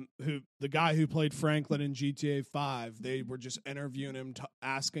 The guy who played Franklin in GTA 5, they were just interviewing him,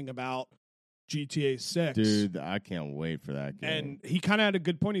 asking about GTA 6. Dude, I can't wait for that game. And he kind of had a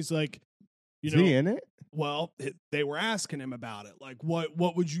good point. He's like, Is he in it? Well, they were asking him about it. Like, what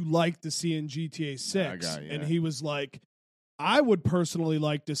would you like to see in GTA 6? And he was like, I would personally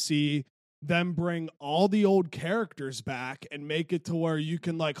like to see them bring all the old characters back and make it to where you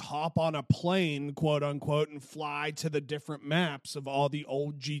can like hop on a plane, quote unquote, and fly to the different maps of all the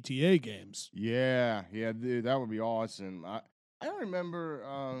old GTA games. Yeah, dude, that would be awesome. I don't remember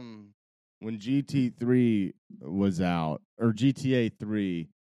when GT3 was out, or GTA 3.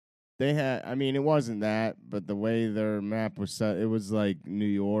 They had, I mean, it wasn't that, but the way their map was set, it was like New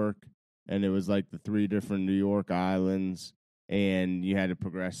York, and it was like the 3 different New York islands. And you had to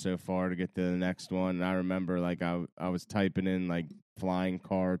progress so far to get to the next one. And I remember, like, I was typing in, like, flying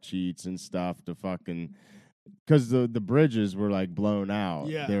car cheats and stuff to fucking... Because the bridges were, like, blown out.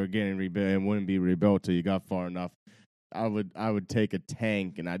 Yeah. They were getting rebuilt and wouldn't be rebuilt till you got far enough. I would take a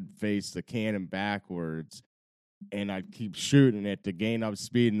tank and I'd face the cannon backwards and I'd keep shooting it to gain up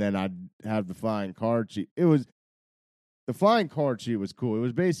speed, and then I'd have the flying car cheat. The flying car cheat was cool. It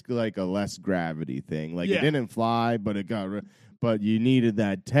was basically like a less gravity thing. Like, it didn't fly, but it got... But you needed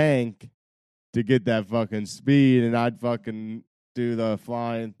that tank to get that fucking speed, and I'd fucking do the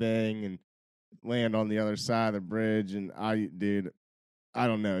flying thing and land on the other side of the bridge. And I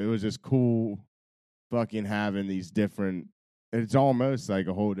don't know. It was just cool fucking having these different... It's almost like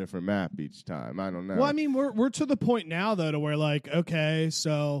a whole different map each time. I don't know. Well, I mean, we're to the point now, though, to where, like, okay,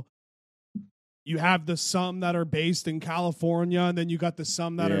 so... You have some that are based in California, and then you got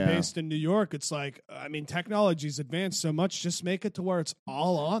some that are based in New York. It's like, I mean, technology's advanced so much. Just make it to where it's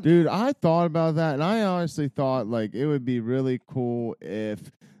all on. Dude, I thought about that, and I honestly thought, like, it would be really cool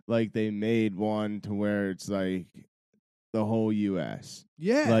if, like, they made one to where it's, like, the whole U.S.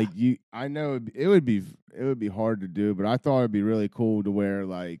 Yeah. Like, I know it would be hard to do, but I thought it would be really cool to where,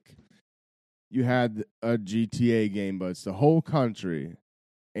 like, you had a GTA game, but it's the whole country.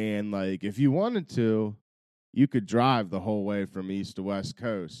 And, like, if you wanted to, you could drive the whole way from east to west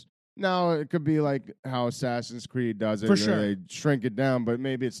coast. Now, it could be like how Assassin's Creed does it. For sure. They shrink it down, but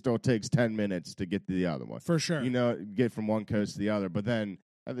maybe it still takes 10 minutes to get to the other one. For sure. You know, get from one coast to the other. But then,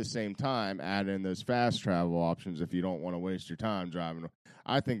 at the same time, add in those fast travel options if you don't want to waste your time driving.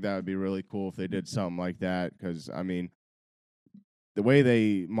 I think that would be really cool if they did something like that because, I mean, the way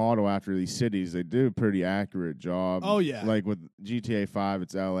they model after these cities, they do a pretty accurate job. Oh, yeah. Like with GTA 5,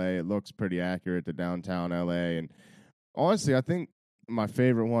 it's L.A. It looks pretty accurate to downtown L.A. And honestly, I think my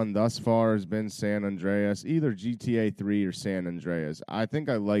favorite one thus far has been San Andreas, either GTA 3 or San Andreas. I think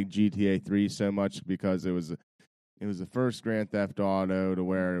I like GTA 3 so much because it was the first Grand Theft Auto to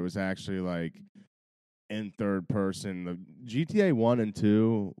where it was actually like in third person. The GTA 1 and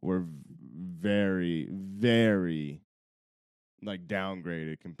 2 were very, very like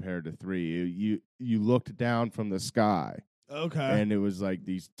downgraded compared to 3. You looked down from the sky. Okay. And it was like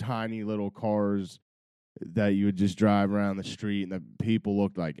these tiny little cars that you would just drive around the street, and the people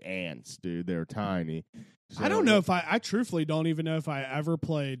looked like ants, dude. They were tiny. So I don't know if I truthfully don't even know if I ever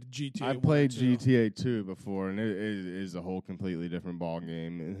played GTA. I played GTA 2 before, and it is a whole completely different ball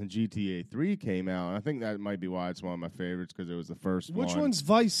game. And GTA 3 came out, and I think that might be why it's one of my favorites, because it was the first one. Which one's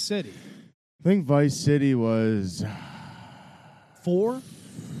Vice City? I think Vice City was 4.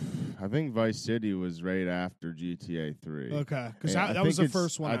 I think Vice City was right after GTA 3. Okay, because that was the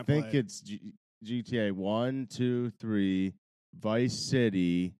first one I think played. it's GTA 1, 2, 3, Vice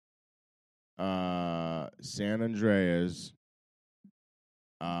City, San Andreas,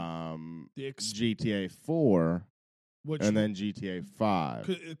 GTA 4, and then GTA 5.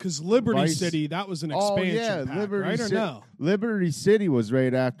 Because Liberty City, that was an expansion pack, right? Or no? Liberty City was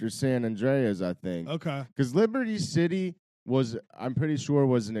right after San Andreas, I think. Okay. Because Liberty City I'm pretty sure,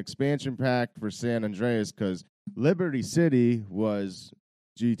 was an expansion pack for San Andreas, because Liberty City was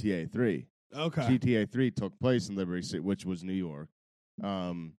GTA 3. Okay. GTA 3 took place in Liberty City, which was New York.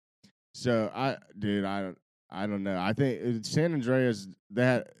 So I don't know. I think San Andreas,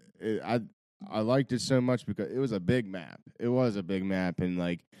 I liked it so much because it was a big map. It was a big map, and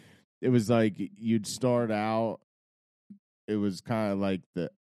like it was like you'd start out. It was kind of like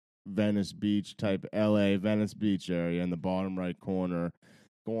the Venice Beach type, LA Venice Beach area in the bottom right corner,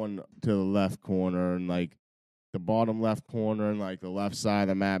 going to the left corner, and like the bottom left corner and like the left side of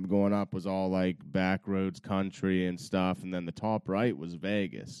the map going up was all like back roads country and stuff, and then the top right was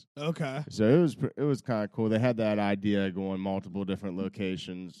Vegas. Okay. So it was kind of cool. They had that idea of going multiple different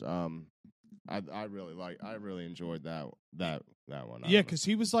locations. I really enjoyed that one. Yeah, because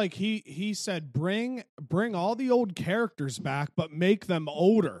he was like he said bring all the old characters back, but make them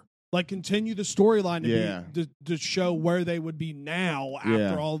older. Like, continue the storyline to show where they would be now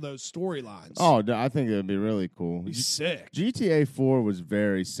after all those storylines. Oh, I think it would be really cool. He's sick. GTA 4 was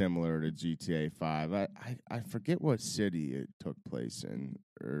very similar to GTA 5. I forget what city it took place in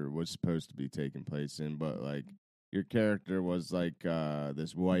or was supposed to be taking place in, but like your character was like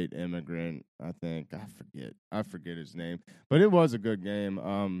this white immigrant. I think I forget his name, but it was a good game.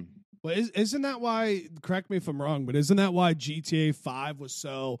 Well, isn't that why? Correct me if I'm wrong, but isn't that why GTA 5 was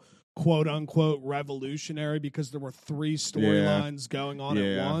so quote unquote revolutionary, because there were 3 storylines going on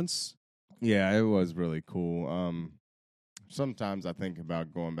at once? Yeah, it was really cool. Sometimes I think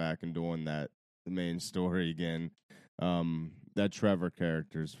about going back and doing the main story again. That Trevor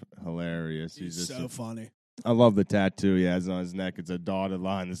character's hilarious. He's so funny. I love the tattoo he has on his neck. It's a dotted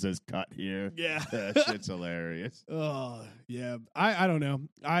line that says "cut here." Yeah, that shit's hilarious. Oh yeah, I don't know.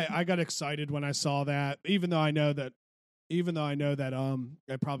 I got excited when I saw that, even though I know that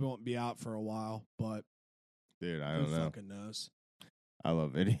it probably won't be out for a while. But dude, I don't know. Who fucking knows? I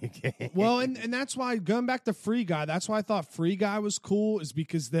love video games. Well, and that's why, going back to Free Guy, that's why I thought Free Guy was cool, is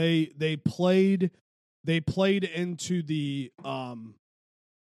because they played into the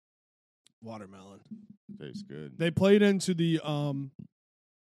watermelon. Tastes good. They played into the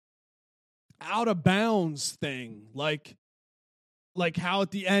out of bounds thing, like how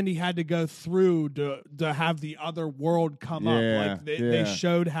at the end he had to go through to have the other world come up. Like they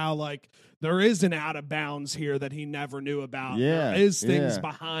showed how like there is an out of bounds here that he never knew about. Yeah, there is things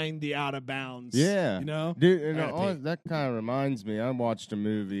behind the out of bounds. Yeah, you know, dude. That kind of reminds me. I watched a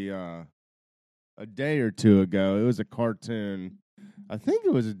movie a day or two ago. It was a cartoon. I think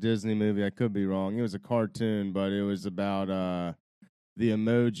it was a Disney movie. I could be wrong. It was a cartoon, but it was about the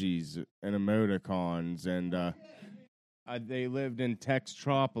emojis and emoticons, and they lived in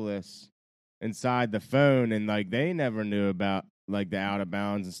Textropolis inside the phone, and like they never knew about like the out of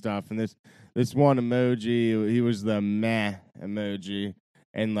bounds and stuff. And this one emoji, he was the meh emoji,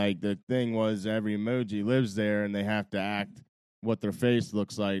 and like the thing was every emoji lives there, and they have to act what their face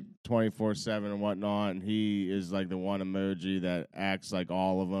looks like 24/7 and whatnot, and he is like the one emoji that acts like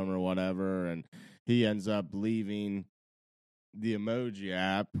all of them or whatever, and he ends up leaving the emoji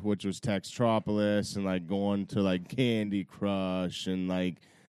app, which was Textropolis, and like going to like Candy Crush and like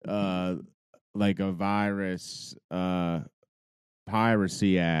a virus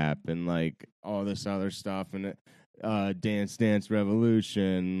piracy app and like all this other stuff, and Dance Dance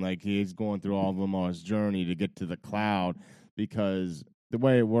Revolution. Like he's going through all of them on his journey to get to the cloud. Because the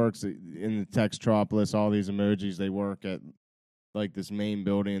way it works in the Textropolis, all these emojis, they work at like this main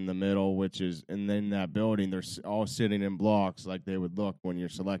building in the middle, and then that building, they're all sitting in blocks like they would look when you're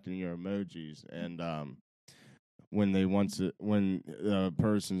selecting your emojis. And when the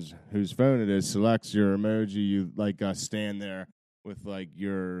person whose phone it is selects your emoji, you like stand there with like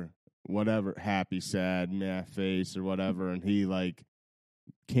your whatever, happy, sad, meh face or whatever, and he like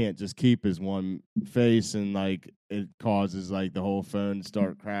can't just keep his one face, and like it causes like the whole phone to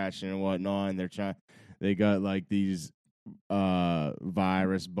start crashing and whatnot, and they got like these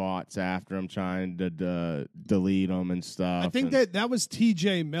virus bots after him trying to delete them and stuff. I think that was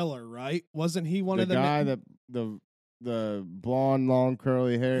T.J. Miller, right? Wasn't he one of the guy that the blonde, long,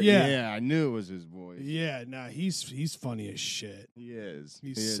 curly hair? Yeah, I knew it was his voice. Yeah, no, he's funny as shit. He is.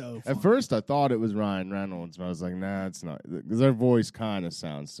 He's so funny. At first, I thought it was Ryan Reynolds, but I was like, nah, it's not, because their voice kind of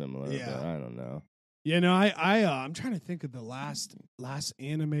sounds similar. Yeah, but I don't know. Yeah, no, I'm trying to think of the last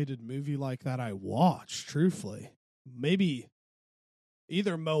animated movie like that I watched. Truthfully, maybe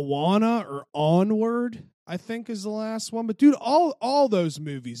either Moana or Onward, I think, is the last one. But dude, all those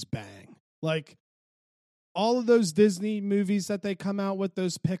movies bang. Like all of those Disney movies that they come out with,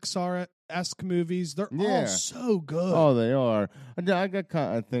 those Pixar-esque movies, they're all so good. Oh, they are. I got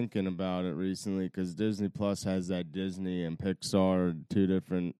kind of thinking about it recently because Disney Plus has that Disney and Pixar, two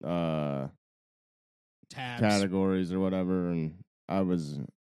different categories or whatever, and I was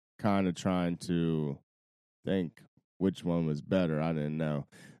kind of trying to think which one was better. I didn't know.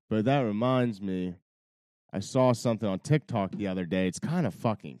 But that reminds me, I saw something on TikTok the other day. It's kind of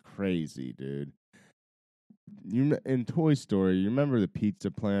fucking crazy, dude. In Toy Story, you remember the Pizza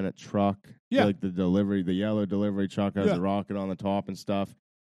Planet truck? Yeah. Like the yellow delivery truck has the rocket on the top and stuff.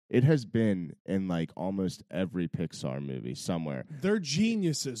 It has been in like almost every Pixar movie somewhere. They're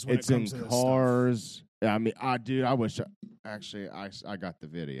geniuses when it comes to this stuff. It's in Cars. I mean, dude, I wish. Actually, I got the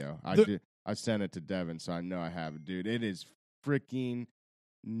video. I sent it to Devin, so I know I have it, dude. It is freaking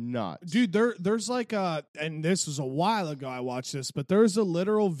nuts, dude. There's like and this was a while ago I watched this, but there's a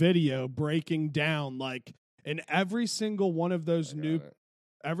literal video breaking down like in every single one of those new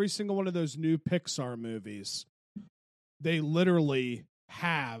Pixar movies, they literally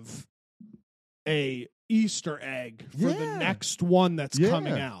have a Easter egg for the next one that's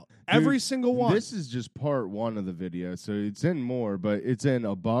coming out. Every single one. This is just part one of the video, so it's in more, but it's in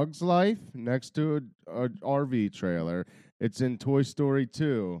A Bug's Life next to a RV trailer. It's in Toy Story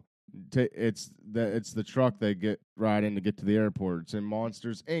 2. It's the truck they ride in to get to the airport. It's in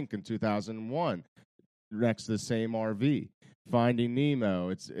Monsters, Inc. in 2001 next to the same RV. Finding Nemo,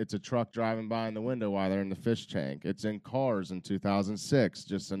 it's a truck driving by in the window while they're in the fish tank. It's in Cars in 2006,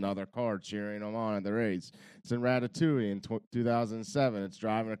 just another car cheering them on at the race. It's in Ratatouille in 2007. It's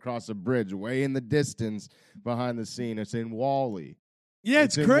driving across a bridge way in the distance behind the scene. It's in WALL-E. Yeah,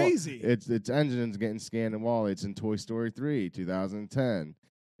 it's crazy. Its engines getting scanned in WALL-E. It's in Toy Story 3, 2010.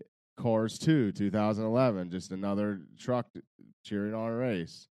 Cars 2, 2011, just another truck cheering on a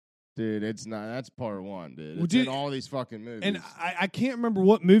race. Dude, it's not. That's part one, dude. It's in all these fucking movies. And I can't remember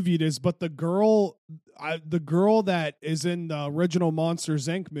what movie it is, but the girl that is in the original Monsters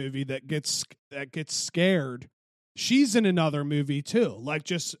Inc. movie that gets scared, she's in another movie too. Like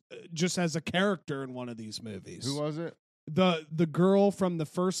just as a character in one of these movies. Who was it? The girl from the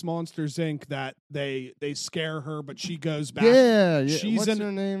first Monsters Inc. that they scare her, but she goes back. Yeah. She's What's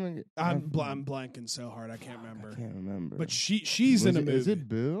her name? I'm blanking so hard I can't remember. But she's in a movie. Is it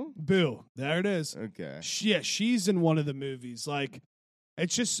Boo? Boo. There it is. Okay. She's in one of the movies. Like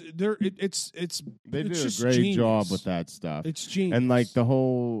it's just they do a great genius. job with that stuff. It's genius. And like the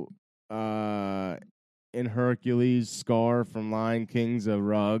whole in Hercules, Scar from Lion King's a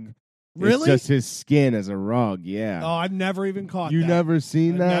rug. Really? It's just his skin as a rug, yeah. Oh, I've never even caught You that. never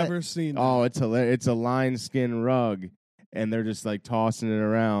seen that? I've never seen that. Oh, it's hilarious. It's a lion skin rug, and they're just like tossing it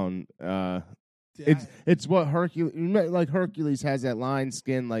around. It's what Hercules, like Hercules has that lion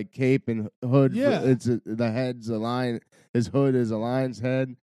skin like cape and hood. Yeah. The head's a lion. His hood is a lion's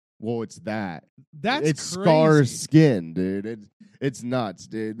head. Well, it's that. It's crazy. Scar's skin, dude. It's nuts,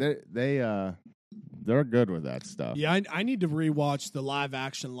 dude. They're good with that stuff. Yeah, I need to rewatch the live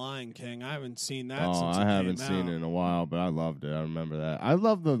action Lion King. I haven't seen that since it came out. I haven't seen it in a while, but I loved it. I remember that. I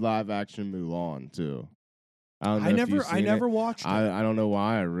love the live action Mulan too. I never watched it. I don't know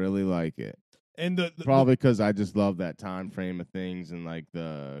why. I really like it. And probably because I just love that time frame of things and like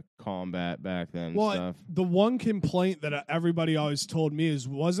the combat back then and stuff. The one complaint that everybody always told me is,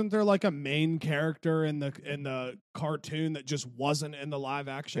 wasn't there like a main character in the cartoon that just wasn't in the live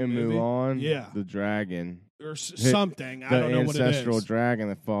action movie? Mulan, yeah, the dragon or something. I don't know what it is. The ancestral dragon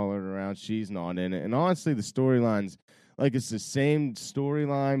that followed around. She's not in it. And honestly, the storylines, like it's the same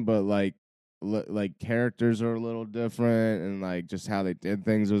storyline, but like characters are a little different, and like just how they did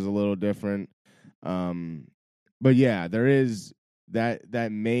things was a little different. But yeah, there is that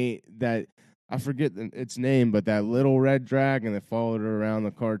I forget its name, but that little red dragon that followed her around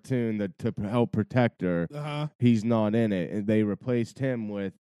the cartoon to help protect her. Uh-huh. He's not in it, and they replaced him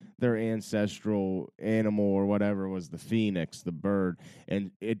with their ancestral animal or whatever was the phoenix, the bird,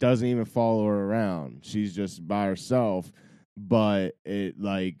 and it doesn't even follow her around. She's just by herself, but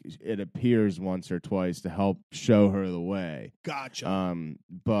it appears once or twice to help show her the way. Gotcha.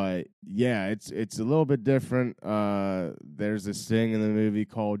 But yeah, it's a little bit different. There's this thing in the movie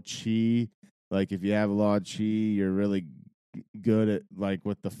called chi. Like if you have a lot of chi, you're really good at like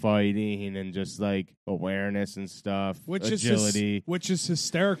with the fighting and just like awareness and stuff, agility, which is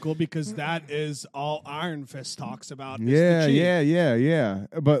hysterical because that is all Iron Fist talks about. Yeah.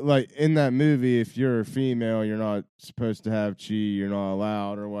 But like in that movie, if you're a female, you're not supposed to have chi. You're not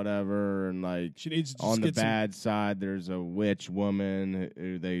allowed or whatever. And like she needs to on the bad side, there's a witch woman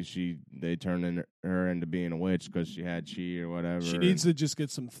who they turn her into being a witch because she had chi or whatever. She needs to just get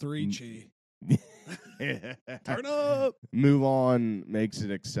some 3 chi. Turn up. Mulan makes it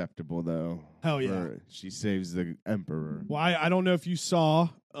acceptable though. Hell yeah. She saves the emperor. Well, I don't know if you saw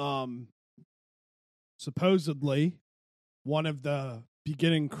supposedly one of the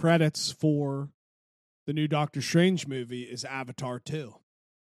beginning credits for the new Doctor Strange movie is Avatar 2.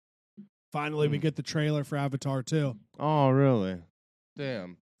 Finally we get the trailer for Avatar 2. Oh, really?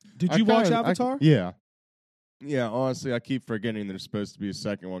 Damn. Did you watch Avatar? Yeah. Yeah, honestly, I keep forgetting there's supposed to be a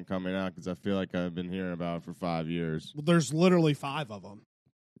second one coming out because I feel like I've been hearing about it for 5 years. Well, there's literally 5 of them.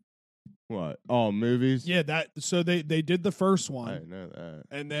 What? Oh, movies? Yeah, so they did the first one. I didn't know that.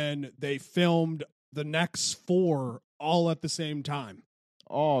 And then they filmed the next 4 all at the same time.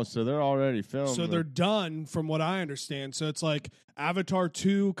 Oh, so they're already filmed. So they're done from what I understand. So it's like Avatar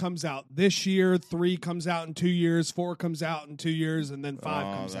 2 comes out this year, 3 comes out in 2 years, 4 comes out in 2 years, and then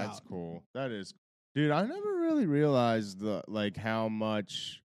 5 comes out. That's cool. That is. Dude, I never really realized how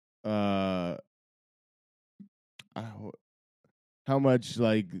much it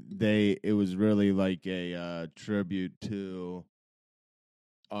was really like a tribute to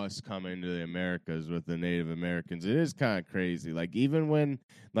us coming to the Americas with the Native Americans. It is kind of crazy. Like even when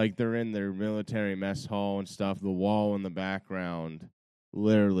like they're in their military mess hall and stuff, the wall in the background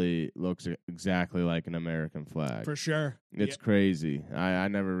literally looks exactly like an American flag. For sure. It's crazy. I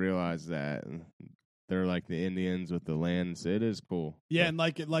never realized that. They're like the Indians with the lands. It is cool. Yeah, and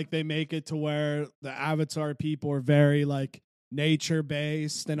like they make it to where the Avatar people are very like nature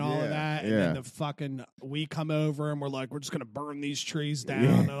based and all of that. And then we come over and we're like, we're just gonna burn these trees down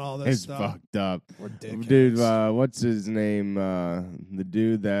and all this stuff. It's fucked up. Ridiculous. Dude, what's his name? The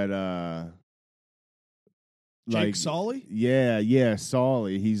dude that Jake Sully? Yeah,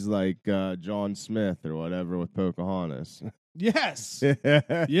 Sully. He's like John Smith or whatever with Pocahontas. Yes.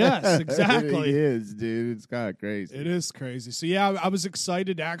 Yes, exactly. It is, dude. It's kind of crazy. It is crazy. So, yeah, I was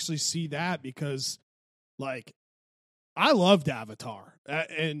excited to actually see that because, like, I loved Avatar.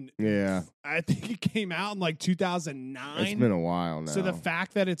 And yeah, I think it came out in, like, 2009. It's been a while now. So the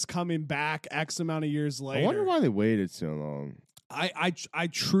fact that it's coming back X amount of years later. I wonder why they waited so long. I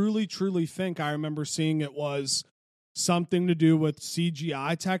truly, truly think I remember seeing it was something to do with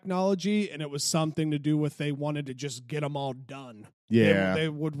CGI technology, and it was something to do with they wanted to just get them all done. Yeah. They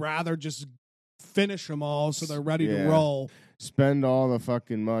would rather just finish them all so they're ready to roll. Spend all the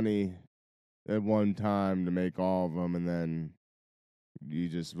fucking money at one time to make all of them, and then you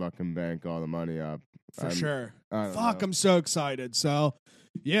just fucking bank all the money up. For sure. I'm so excited. So,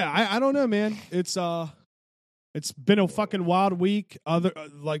 yeah, I don't know, man. It's been a fucking wild week.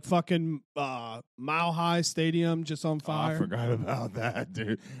 Like fucking Mile High Stadium just on fire. I forgot about that, dude.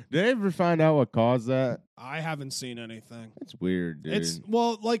 Did they ever find out what caused that? I haven't seen anything. It's weird, dude.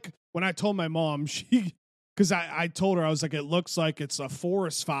 Like when I told my mom, because I told her, I was like, it looks like it's a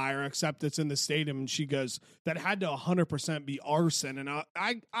forest fire, except it's in the stadium. And she goes, that had to 100% be arson. And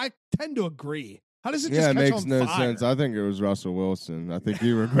I tend to agree. How does it just catch on fire? Yeah, it makes no sense. I think it was Russell Wilson. I think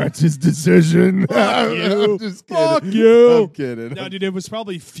he regrets his decision. Fuck you. I'm just kidding. Fuck you. I'm kidding. No, dude, it was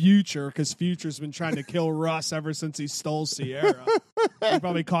probably Future, because Future's been trying to kill Russ ever since he stole Sierra. He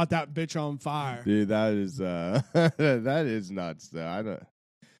probably caught that bitch on fire. Dude, that is that is nuts, though.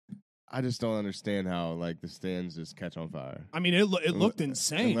 I just don't understand how like the stands just catch on fire. I mean, it looked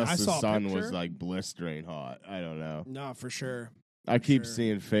insane. Unless I the saw sun was like blistering hot. I don't know. No, for sure. I keep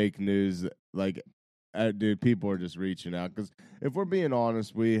seeing fake news. Like, dude, people are just reaching out. Because if we're being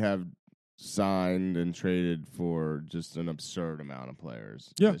honest, we have signed and traded for just an absurd amount of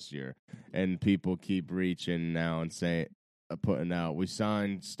players this year. And people keep reaching now and saying, putting out, we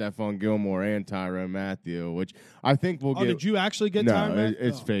signed Stephon Gilmore and Tyrann Mathieu, which I think we'll get. Did you actually get Tyrann Mathieu?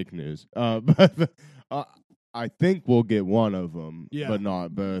 It's fake news. But I think we'll get one of them, but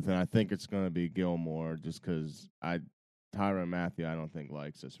not both. And I think it's going to be Gilmore just because Tyrann Mathieu, I don't think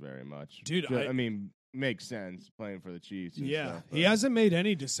likes us very much. Dude, I mean, makes sense playing for the Chiefs. Yeah, he hasn't made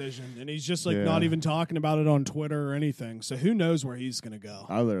any decision, and he's just not even talking about it on Twitter or anything. So who knows where he's going to go?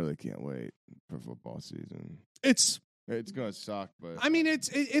 I literally can't wait for football season. It's going to suck, but I mean, it's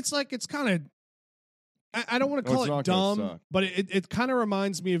kind of. I don't want to call it dumb, but it kind of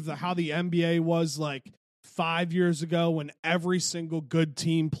reminds me of how the NBA was like 5 years ago when every single good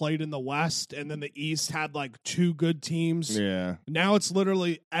team played in the West and then the East had like 2 good teams. Yeah. Now it's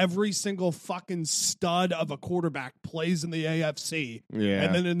literally every single fucking stud of a quarterback plays in the AFC. Yeah.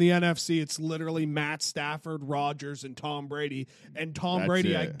 And then in the NFC, it's literally Matt Stafford, Rodgers, and Tom Brady. And Tom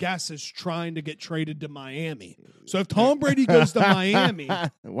Brady, I guess, is trying to get traded to Miami. So if Tom Brady goes to Miami.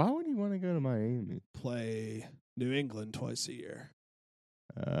 Why would he want to go to Miami? Play New England twice a year.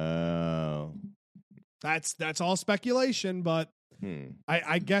 Oh. That's all speculation, but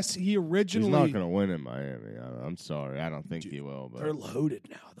I guess he originally... He's not going to win in Miami. I'm sorry. I don't think he will. But they're loaded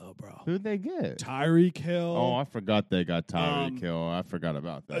now, though, bro. Who'd they get? Tyreek Hill. Oh, I forgot they got Tyreek Hill. I forgot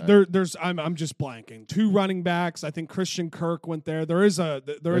about that. I'm just blanking. 2 running backs. I think Christian Kirk went there. There is a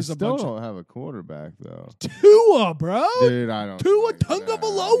still don't have a quarterback though. Tua, bro. Dude, I don't. Tua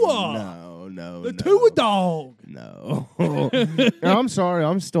Tagovailoa. No. The Tua dog. No. I'm sorry.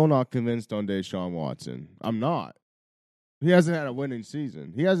 I'm still not convinced on Deshaun Watson. I'm not. He hasn't had a winning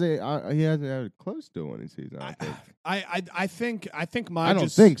season. He hasn't had close to a winning season. I think. I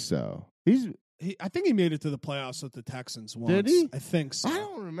don't think so. I think he made it to the playoffs with the Texans once. Did he? I think so. I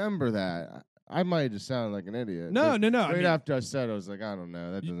don't remember that. I might have just sounded like an idiot. No. Right after I said it, I was like, I don't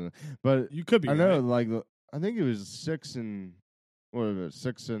know. That doesn't. But you could be. I know. Right. Like, I think it was 6 and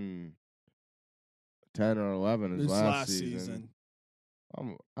 10 or 11 his last season.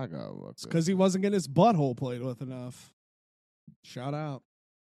 I gotta look. It's because he wasn't getting his butthole played with enough. Shout out.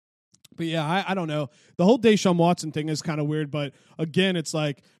 But yeah, I don't know. The whole Deshaun Watson thing is kind of weird, but again, it's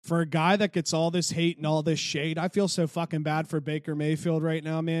like for a guy that gets all this hate and all this shade, I feel so fucking bad for Baker Mayfield right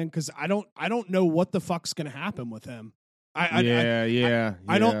now, man, because I don't know what the fuck's gonna happen with him. I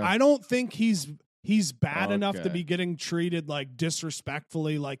don't think he's bad enough to be getting treated like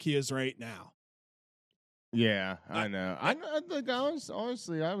disrespectfully like he is right now. Yeah, I know. I think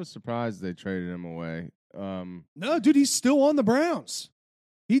honestly, I was surprised they traded him away. No, dude, he's still on the Browns.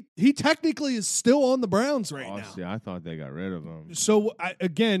 He technically is still on the Browns right now. I thought they got rid of him. So,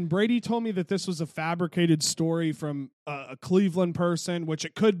 again, Brady told me that this was a fabricated story from a Cleveland person, which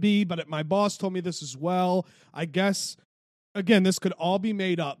it could be, but my boss told me this as well. I guess, again, this could all be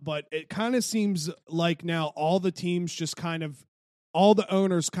made up, but it kind of seems like now all the teams just all the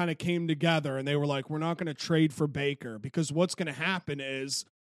owners kind of came together and they were like, we're not going to trade for Baker because what's going to happen is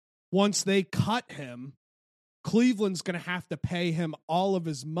once they cut him, Cleveland's going to have to pay him all of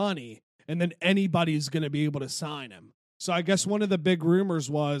his money, and then anybody's going to be able to sign him. So I guess one of the big rumors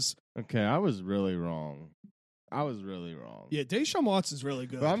was... Okay, I was really wrong. Yeah, Deshaun Watson's really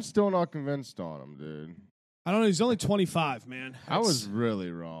good. But I'm still not convinced on him, dude. I don't know. He's only 25, man. I was really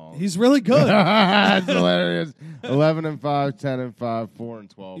wrong. He's really good. That's hilarious. 11-5, 10-5,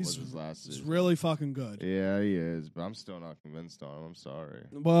 4-12 was his last season. He's really fucking good. Yeah, he is, but I'm still not convinced on him. I'm sorry.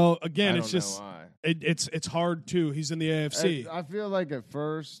 Well, again, it's just why. It's hard too. He's in the AFC. I feel like at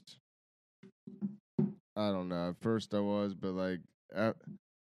first, I don't know. At first I was, but like at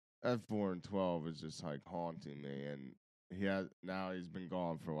 4-12 is just like haunting me, and now he's been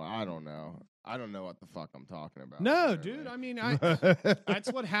gone for a while. I don't know what the fuck I'm talking about. No, dude. I mean,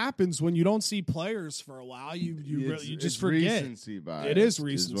 that's what happens when you don't see players for a while. You just forget. Recency bias. It is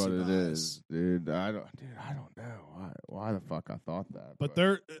recency is what bias. It is, dude. I don't know why the fuck I thought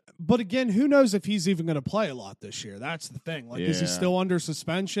that. But again, who knows if he's even going to play a lot this year? That's the thing. Like, is he still under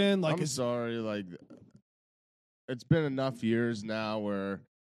suspension? Like, sorry. Like, it's been enough years now where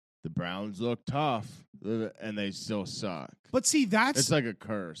the Browns look tough, and they still suck. But see, it's like a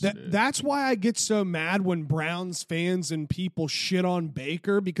curse. That's why I get so mad when Browns fans and people shit on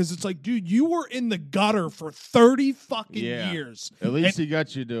Baker, because it's like, dude, you were in the gutter for 30 fucking years. At least he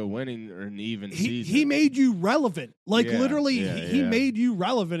got you to a winning or an even season. He made you relevant. Like, literally, he made you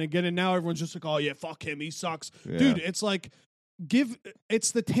relevant again, and now everyone's just like, oh, yeah, fuck him. He sucks. Yeah. Dude, it's like...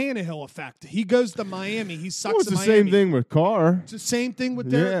 It's the Tannehill effect. He goes to Miami. He sucks. It's the same thing with Carr. It's the same thing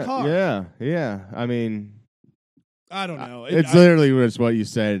with Derek Carr. Yeah. I mean, I don't know. It's literally what you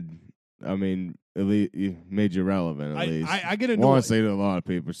said. I mean, at least you made you relevant. At least I get annoyed. Honestly, to a lot of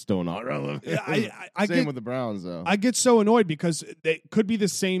people, still not relevant. Same with the Browns, though. I get so annoyed because it could be the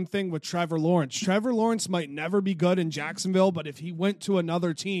same thing with Trevor Lawrence. Trevor Lawrence might never be good in Jacksonville, but if he went to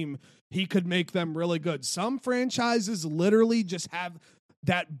another team, he could make them really good. Some franchises literally just have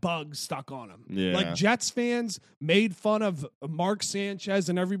that bug stuck on him. Yeah. Like Jets fans made fun of Mark Sanchez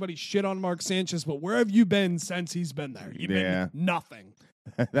and everybody shit on Mark Sanchez, but where have you been since he's been there? You've been nothing.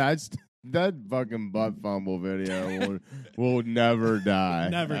 That fucking butt fumble video will never die.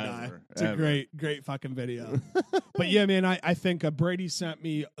 Never die. It's a great fucking video. But yeah, man, I think Brady sent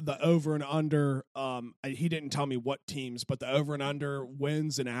me the over and under. He didn't tell me what teams, but the over and under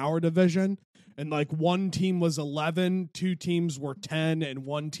wins in our division. And like one team was 11, two teams were 10, and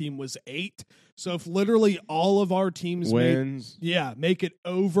one team was 8. So if literally all of our teams wins, make it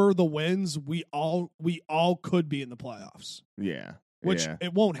over the wins, we all could be in the playoffs. Yeah. Which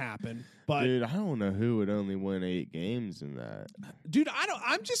it won't happen, but dude, I don't know who would only win 8 games in that. Dude,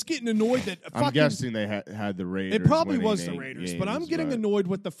 I'm just getting annoyed that I'm guessing they had the Raiders. It probably was the Raiders, but I'm getting annoyed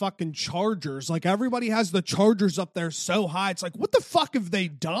with the fucking Chargers. Like everybody has the Chargers up there so high. It's like, what the fuck have they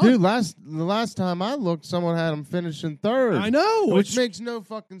done? Dude, the last time I looked, someone had them finishing 3rd. I know, which makes no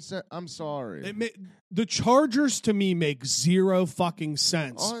fucking sense. I'm sorry. The Chargers to me make zero fucking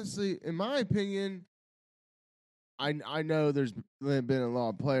sense. Honestly, in my opinion, I know there's been a lot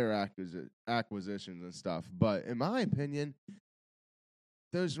of player acquisitions and stuff, but in my opinion,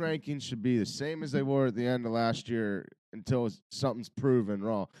 those rankings should be the same as they were at the end of last year until something's proven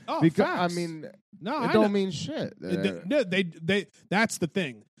wrong. Oh, because facts. I mean, no, it don't mean shit. No, they. That's the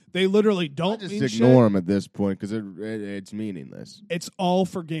thing. They literally don't just mean ignore shit. them at this point because it's meaningless. It's all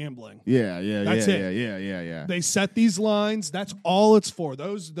for gambling. That's it. Yeah. They set these lines. That's all it's for.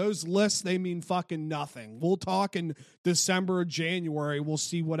 Those lists, they mean fucking nothing. We'll talk in December or January. We'll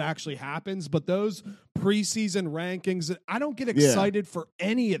see what actually happens. But those preseason rankings, I don't get excited for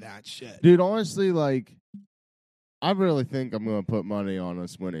any of that shit. Dude, honestly, like, I really think I'm going to put money on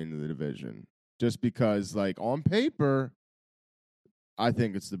us winning the division. Just because, like, on paper, I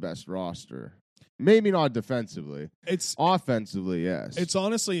think it's the best roster. Maybe not defensively. It's offensively, yes. It's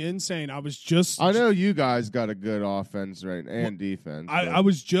honestly insane. I know you guys got a good offense, right, and defense. I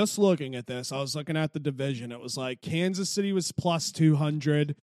was just looking at this. I was looking at the division. It was like Kansas City was plus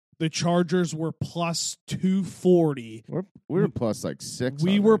 200. The Chargers were plus 240. We were plus like 600.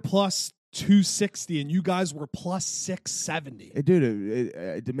 We were plus 260, and you guys were plus 670. Dude,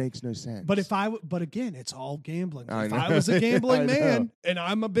 it makes no sense. But again, it's all gambling. If I was a gambling man and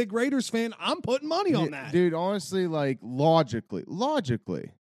I'm a big Raiders fan, I'm putting money on that. Dude, honestly, like logically,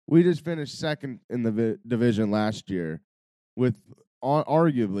 we just finished second in the division last year with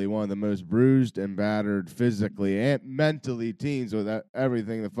arguably one of the most bruised and battered physically and mentally teams with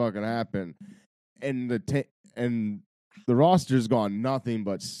everything that fucking happened, and the roster's gone nothing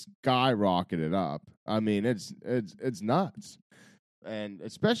but skyrocketed up. I mean, it's nuts. And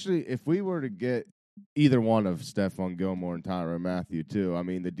especially if we were to get either one of Stephon Gilmore and Tyrann Mathieu too, I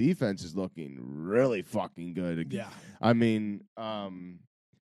mean, the defense is looking really fucking good. Yeah. I mean,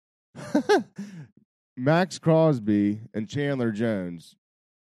 Max Crosby and Chandler Jones,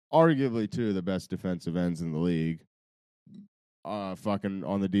 arguably two of the best defensive ends in the league. Fucking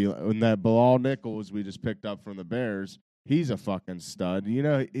on the deal. And that Bilal Nichols we just picked up from the Bears, he's a fucking stud. You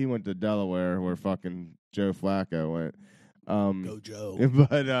know, he went to Delaware where fucking Joe Flacco went. Go Joe.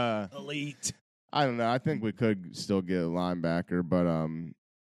 But elite. I don't know. I think we could still get a linebacker, but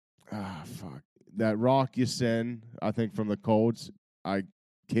fuck. That Rock Ya-Sin, I think from the Colts, I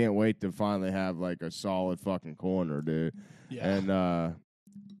can't wait to finally have like a solid fucking corner, dude. Yeah. And I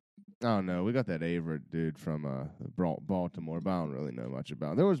don't know. We got that Averett dude from Baltimore, but I don't really know much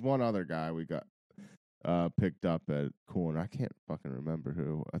about him. There was one other guy we got picked up at corner. I can't fucking remember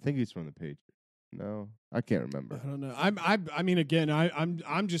who. I think he's from the Patriots. No, I can't remember. I don't know. I mean, again,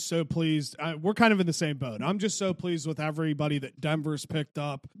 I'm just so pleased. We're kind of in the same boat. I'm just so pleased with everybody that Denver's picked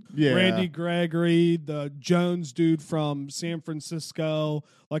up. Yeah. Randy Gregory, the Jones dude from San Francisco,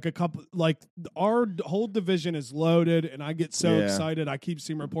 like a couple. Like our whole division is loaded, and I get so excited. I keep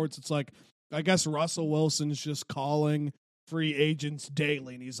seeing reports. It's like I guess Russell Wilson's just calling free agents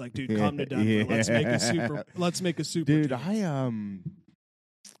daily, and he's like, "Dude, come to Denver. Yeah. Let's make a super." Dude, team.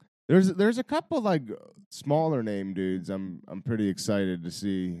 There's a couple like smaller name dudes I'm pretty excited to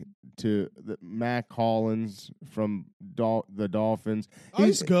see. Mac Hollins from the Dolphins.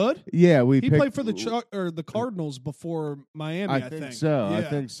 He's good. Yeah, he played for the Cardinals before Miami. I think so. Yeah. I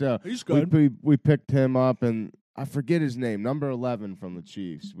think so. He's good. We picked him up, and I forget his name. Number 11 from the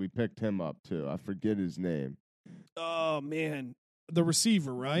Chiefs. We picked him up too. I forget his name. Oh man, the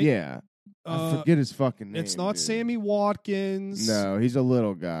receiver, right? Yeah. I forget his fucking name. It's not dude. Sammy Watkins. No, he's a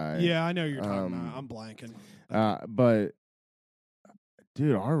little guy. Yeah, I know you're talking about. I'm blanking. But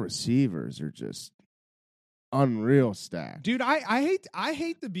dude, our receivers are just unreal stacked. Dude, I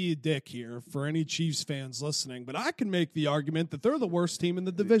hate to be a dick here for any Chiefs fans listening, but I can make the argument that they're the worst team in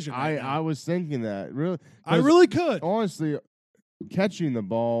the division. I was thinking that really. I really could. Honestly, catching the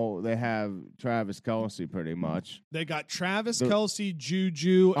ball, they have Travis Kelce pretty much. They got Travis Kelce,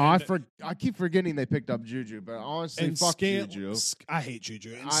 Juju. I keep forgetting they picked up Juju, but honestly, fuck Juju. I hate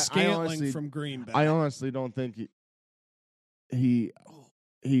Juju. And Scantling from Green Bay. I honestly don't think he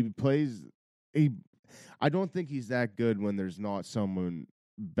plays. I don't think he's that good when there's not someone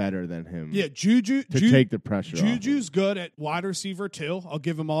better than him. Yeah, Juju take the pressure. Juju's off good at wide receiver too. I'll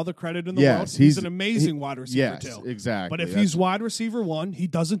give him all the credit in the world. He's an amazing wide receiver too. Exactly. But if he's wide receiver 1, he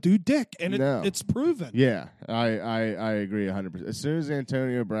doesn't do dick, and it's proven. Yeah, I agree 100%. As soon as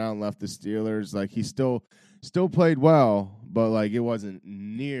Antonio Brown left the Steelers, like he still played well, but like it wasn't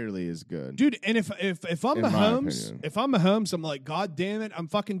nearly as good. Dude, and if I'm Mahomes, I'm like, God damn it, I'm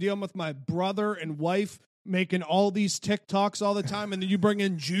fucking dealing with my brother and wife making all these TikToks all the time, and then you bring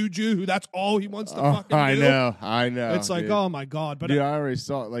in Juju, who that's all he wants to fucking do. I know. It's like, oh my God. But dude, I already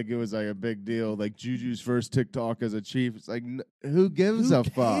saw it like it was like a big deal. Like Juju's first TikTok as a Chief. It's like, who gives a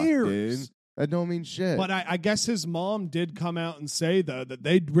fuck, dude? That don't mean shit. But I guess his mom did come out and say, though, that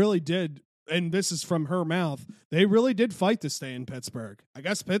they really did, and this is from her mouth, they really did fight to stay in Pittsburgh. I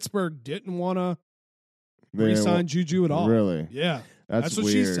guess Pittsburgh didn't want to re-sign Juju at all. Really? Yeah. That's what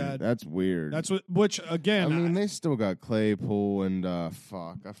weird. she said. That's weird. Which again, I mean, they still got Claypool and I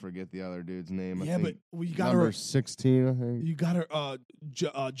forget the other dude's name. Yeah, but we got number 16, I think. You got her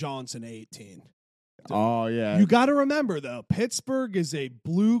Johnson 18. Oh yeah. You got to remember though, Pittsburgh is a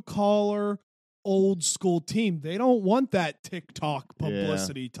blue collar, old school team. They don't want that TikTok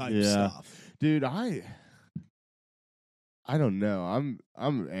publicity type stuff, dude. I don't know.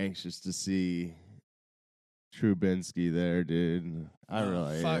 I'm anxious to see Trubinsky there, dude. I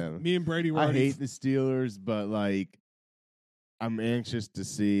really am. Me and Brady were I hate the Steelers, but like I'm anxious to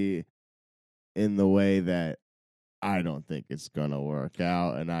see in the way that I don't think it's gonna work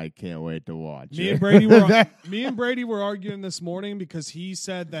out, and I can't wait to watch me it. Me and Brady were arguing this morning because he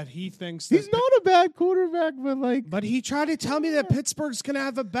said that he thinks that he's not a bad quarterback, but he tried to tell me that Pittsburgh's gonna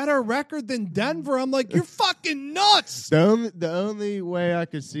have a better record than Denver. I'm like, you're fucking nuts. The only way I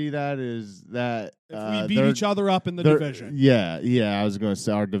could see that is that if we beat each other up in the division. Yeah. I was gonna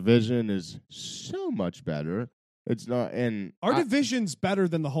say our division is so much better. It's not, and our division's better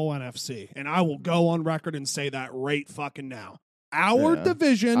than the whole NFC, and I will go on record and say that right fucking now. Our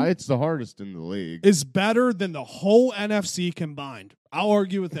division, it's the hardest in the league, is better than the whole NFC combined. I'll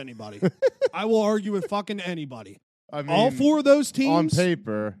argue with anybody. I will argue with fucking anybody. I mean, all 4 of those teams on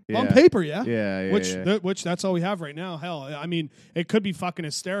paper, yeah. Which that's all we have right now. Hell, I mean, it could be fucking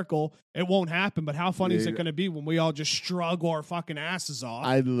hysterical. It won't happen, but how funny is it going to be when we all just struggle our fucking asses off?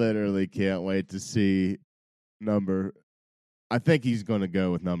 I literally can't wait to see. I think he's going to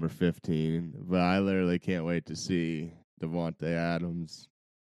go with number 15, but I literally can't wait to see Davante Adams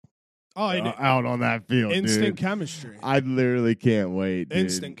out on that field. Instant chemistry. I literally can't wait. Dude.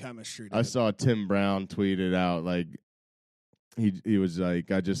 Instant chemistry. Dude. I saw Tim Brown tweeted out like he was like,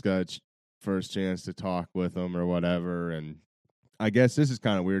 I just got first chance to talk with him or whatever, and I guess this is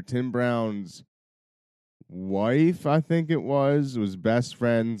kind of weird. Tim Brown's wife, I think it was best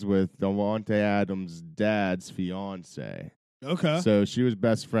friends with Davante Adams' dad's fiance. Okay. So she was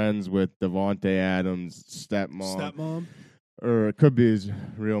best friends with Davante Adams' stepmom. Or it could be his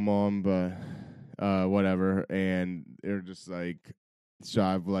real mom, but whatever. And they're just like, so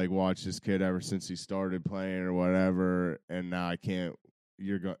I've like watched this kid ever since he started playing or whatever, and now I can't.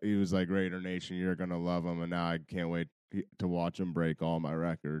 He was like, Raider Nation, you're gonna love him, and now I can't wait to watch him break all my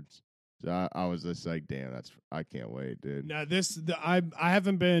records. So I was just like, damn, I can't wait, dude. Now I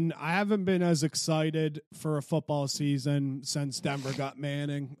haven't been as excited for a football season since Denver got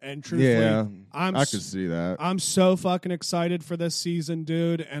Manning, and truthfully, I could see that. I'm so fucking excited for this season,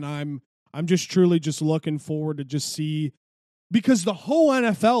 dude, and I'm just truly just looking forward to just see, because the whole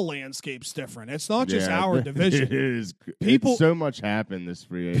NFL landscape's different. It's not just our division. It is. So much happened this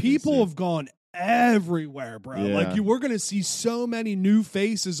free agency. People have gone everywhere, bro. Yeah. Like we're gonna see so many new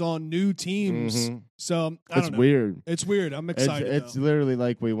faces on new teams. Mm-hmm. So it's weird. It's weird. I'm excited. It's literally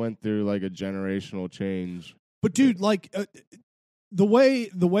like we went through like a generational change. But dude, like the way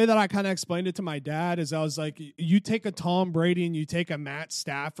that I kind of explained it to my dad is, I was like, you take a Tom Brady and you take a Matt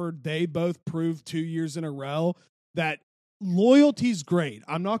Stafford. They both proved 2 years in a row that loyalty's great.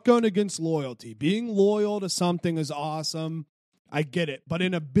 I'm not going against loyalty. Being loyal to something is awesome. I get it. But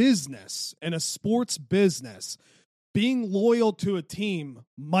in a sports business, being loyal to a team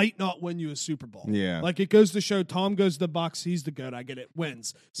might not win you a Super Bowl. Yeah. Like, it goes to show Tom goes to the Bucs, he's the GOAT, I get it,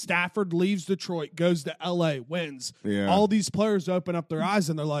 wins. Stafford leaves Detroit, goes to LA, wins. Yeah. All these players open up their eyes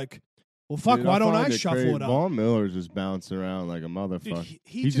and they're like, well, fuck, dude, why don't I shuffle it up? Von Miller's just bouncing around like a motherfucker. Dude,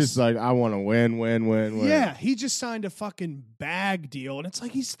 he's just like, I want to win. Yeah, he just signed a fucking bag deal, and it's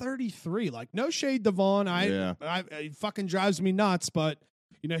like he's 33. Like, no shade to Vaughn. It fucking drives me nuts, but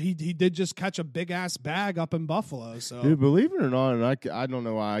you know, he did just catch a big ass bag up in Buffalo. So, dude, believe it or not, and I don't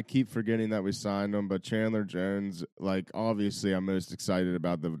know why I keep forgetting that we signed him, but Chandler Jones, like, obviously I'm most excited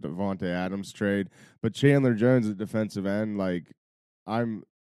about the Davante Adams trade, but Chandler Jones at defensive end, like,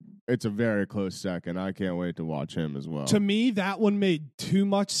 it's a very close second. I can't wait to watch him as well. To me, that one made too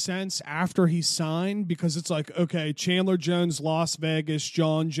much sense after he signed, because it's like, okay, Chandler Jones, Las Vegas,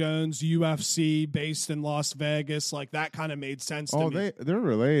 John Jones, UFC, based in Las Vegas. Like, that kind of made sense to me. They're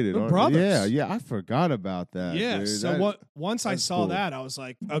related. They're brothers. Yeah, I forgot about that. Yeah, dude. so once I saw that, I was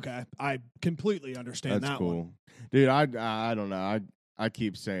like, okay, I completely understand that's that cool. one. Dude, I don't know. I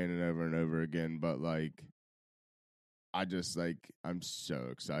keep saying it over and over again, but, like, I just, like, I'm so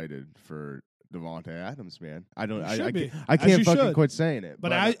excited for Davante Adams, man. I can't fucking quit saying it.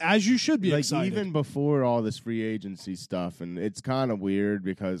 But as you should be, like, excited. Even before all this free agency stuff, and it's kind of weird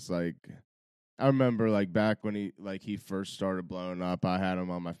because, like, I remember, like, back when he first started blowing up, I had him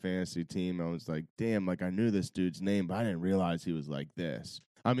on my fantasy team. I was like, damn, like, I knew this dude's name, but I didn't realize he was like this.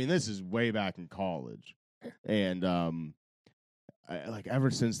 I mean, this is way back in college. And, like, ever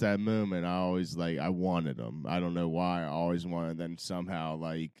since that moment, I always, like, I wanted him. I don't know why I always wanted. Then somehow,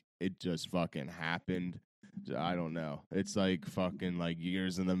 like, it just fucking happened. I don't know. It's like fucking, like,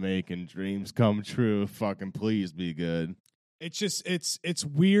 years in the making, dreams come true. Fucking please be good. It's just it's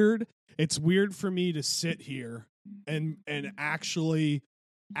weird. It's weird for me to sit here and actually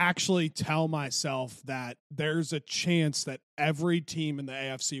tell myself that there's a chance that every team in the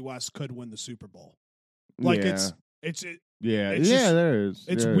AFC West could win the Super Bowl. Like, there is.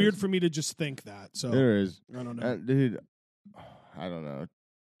 It's weird for me to just think that. So there is. I don't know, dude. I don't know.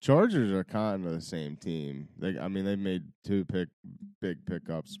 Chargers are kind of the same team. They made two big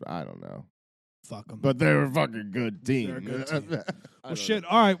pickups. But I don't know. Fuck them. But they're a fucking good team. They're a good team. Well, shit.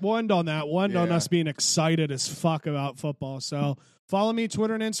 All right, we'll end on that. We'll end on us being excited as fuck about football. So follow me,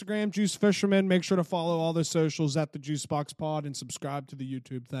 Twitter and Instagram, Juice Fisherman. Make sure to follow all the socials at the Juicebox Pod and subscribe to the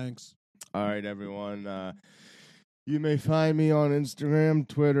YouTube. Thanks. All right, everyone. You may find me on Instagram,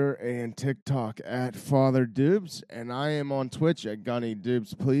 Twitter, and TikTok at Father Dubes, and I am on Twitch at Gunny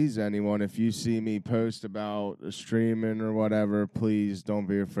Dubes. Please, anyone, if you see me post about streaming or whatever, please don't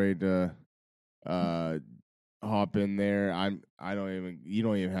be afraid to hop in there. You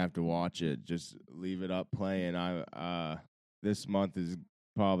don't even have to watch it. Just leave it up playing. This month has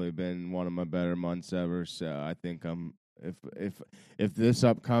probably been one of my better months ever, so I think if this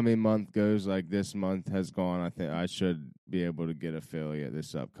upcoming month goes like this month has gone, I think I should be able to get affiliate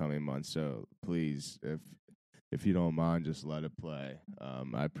this upcoming month. So please, if you don't mind, just let it play.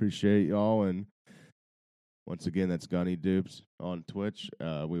 I appreciate y'all, and once again, that's Gunny Dupes on Twitch.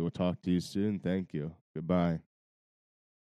 We will talk to you soon. Thank you. Goodbye.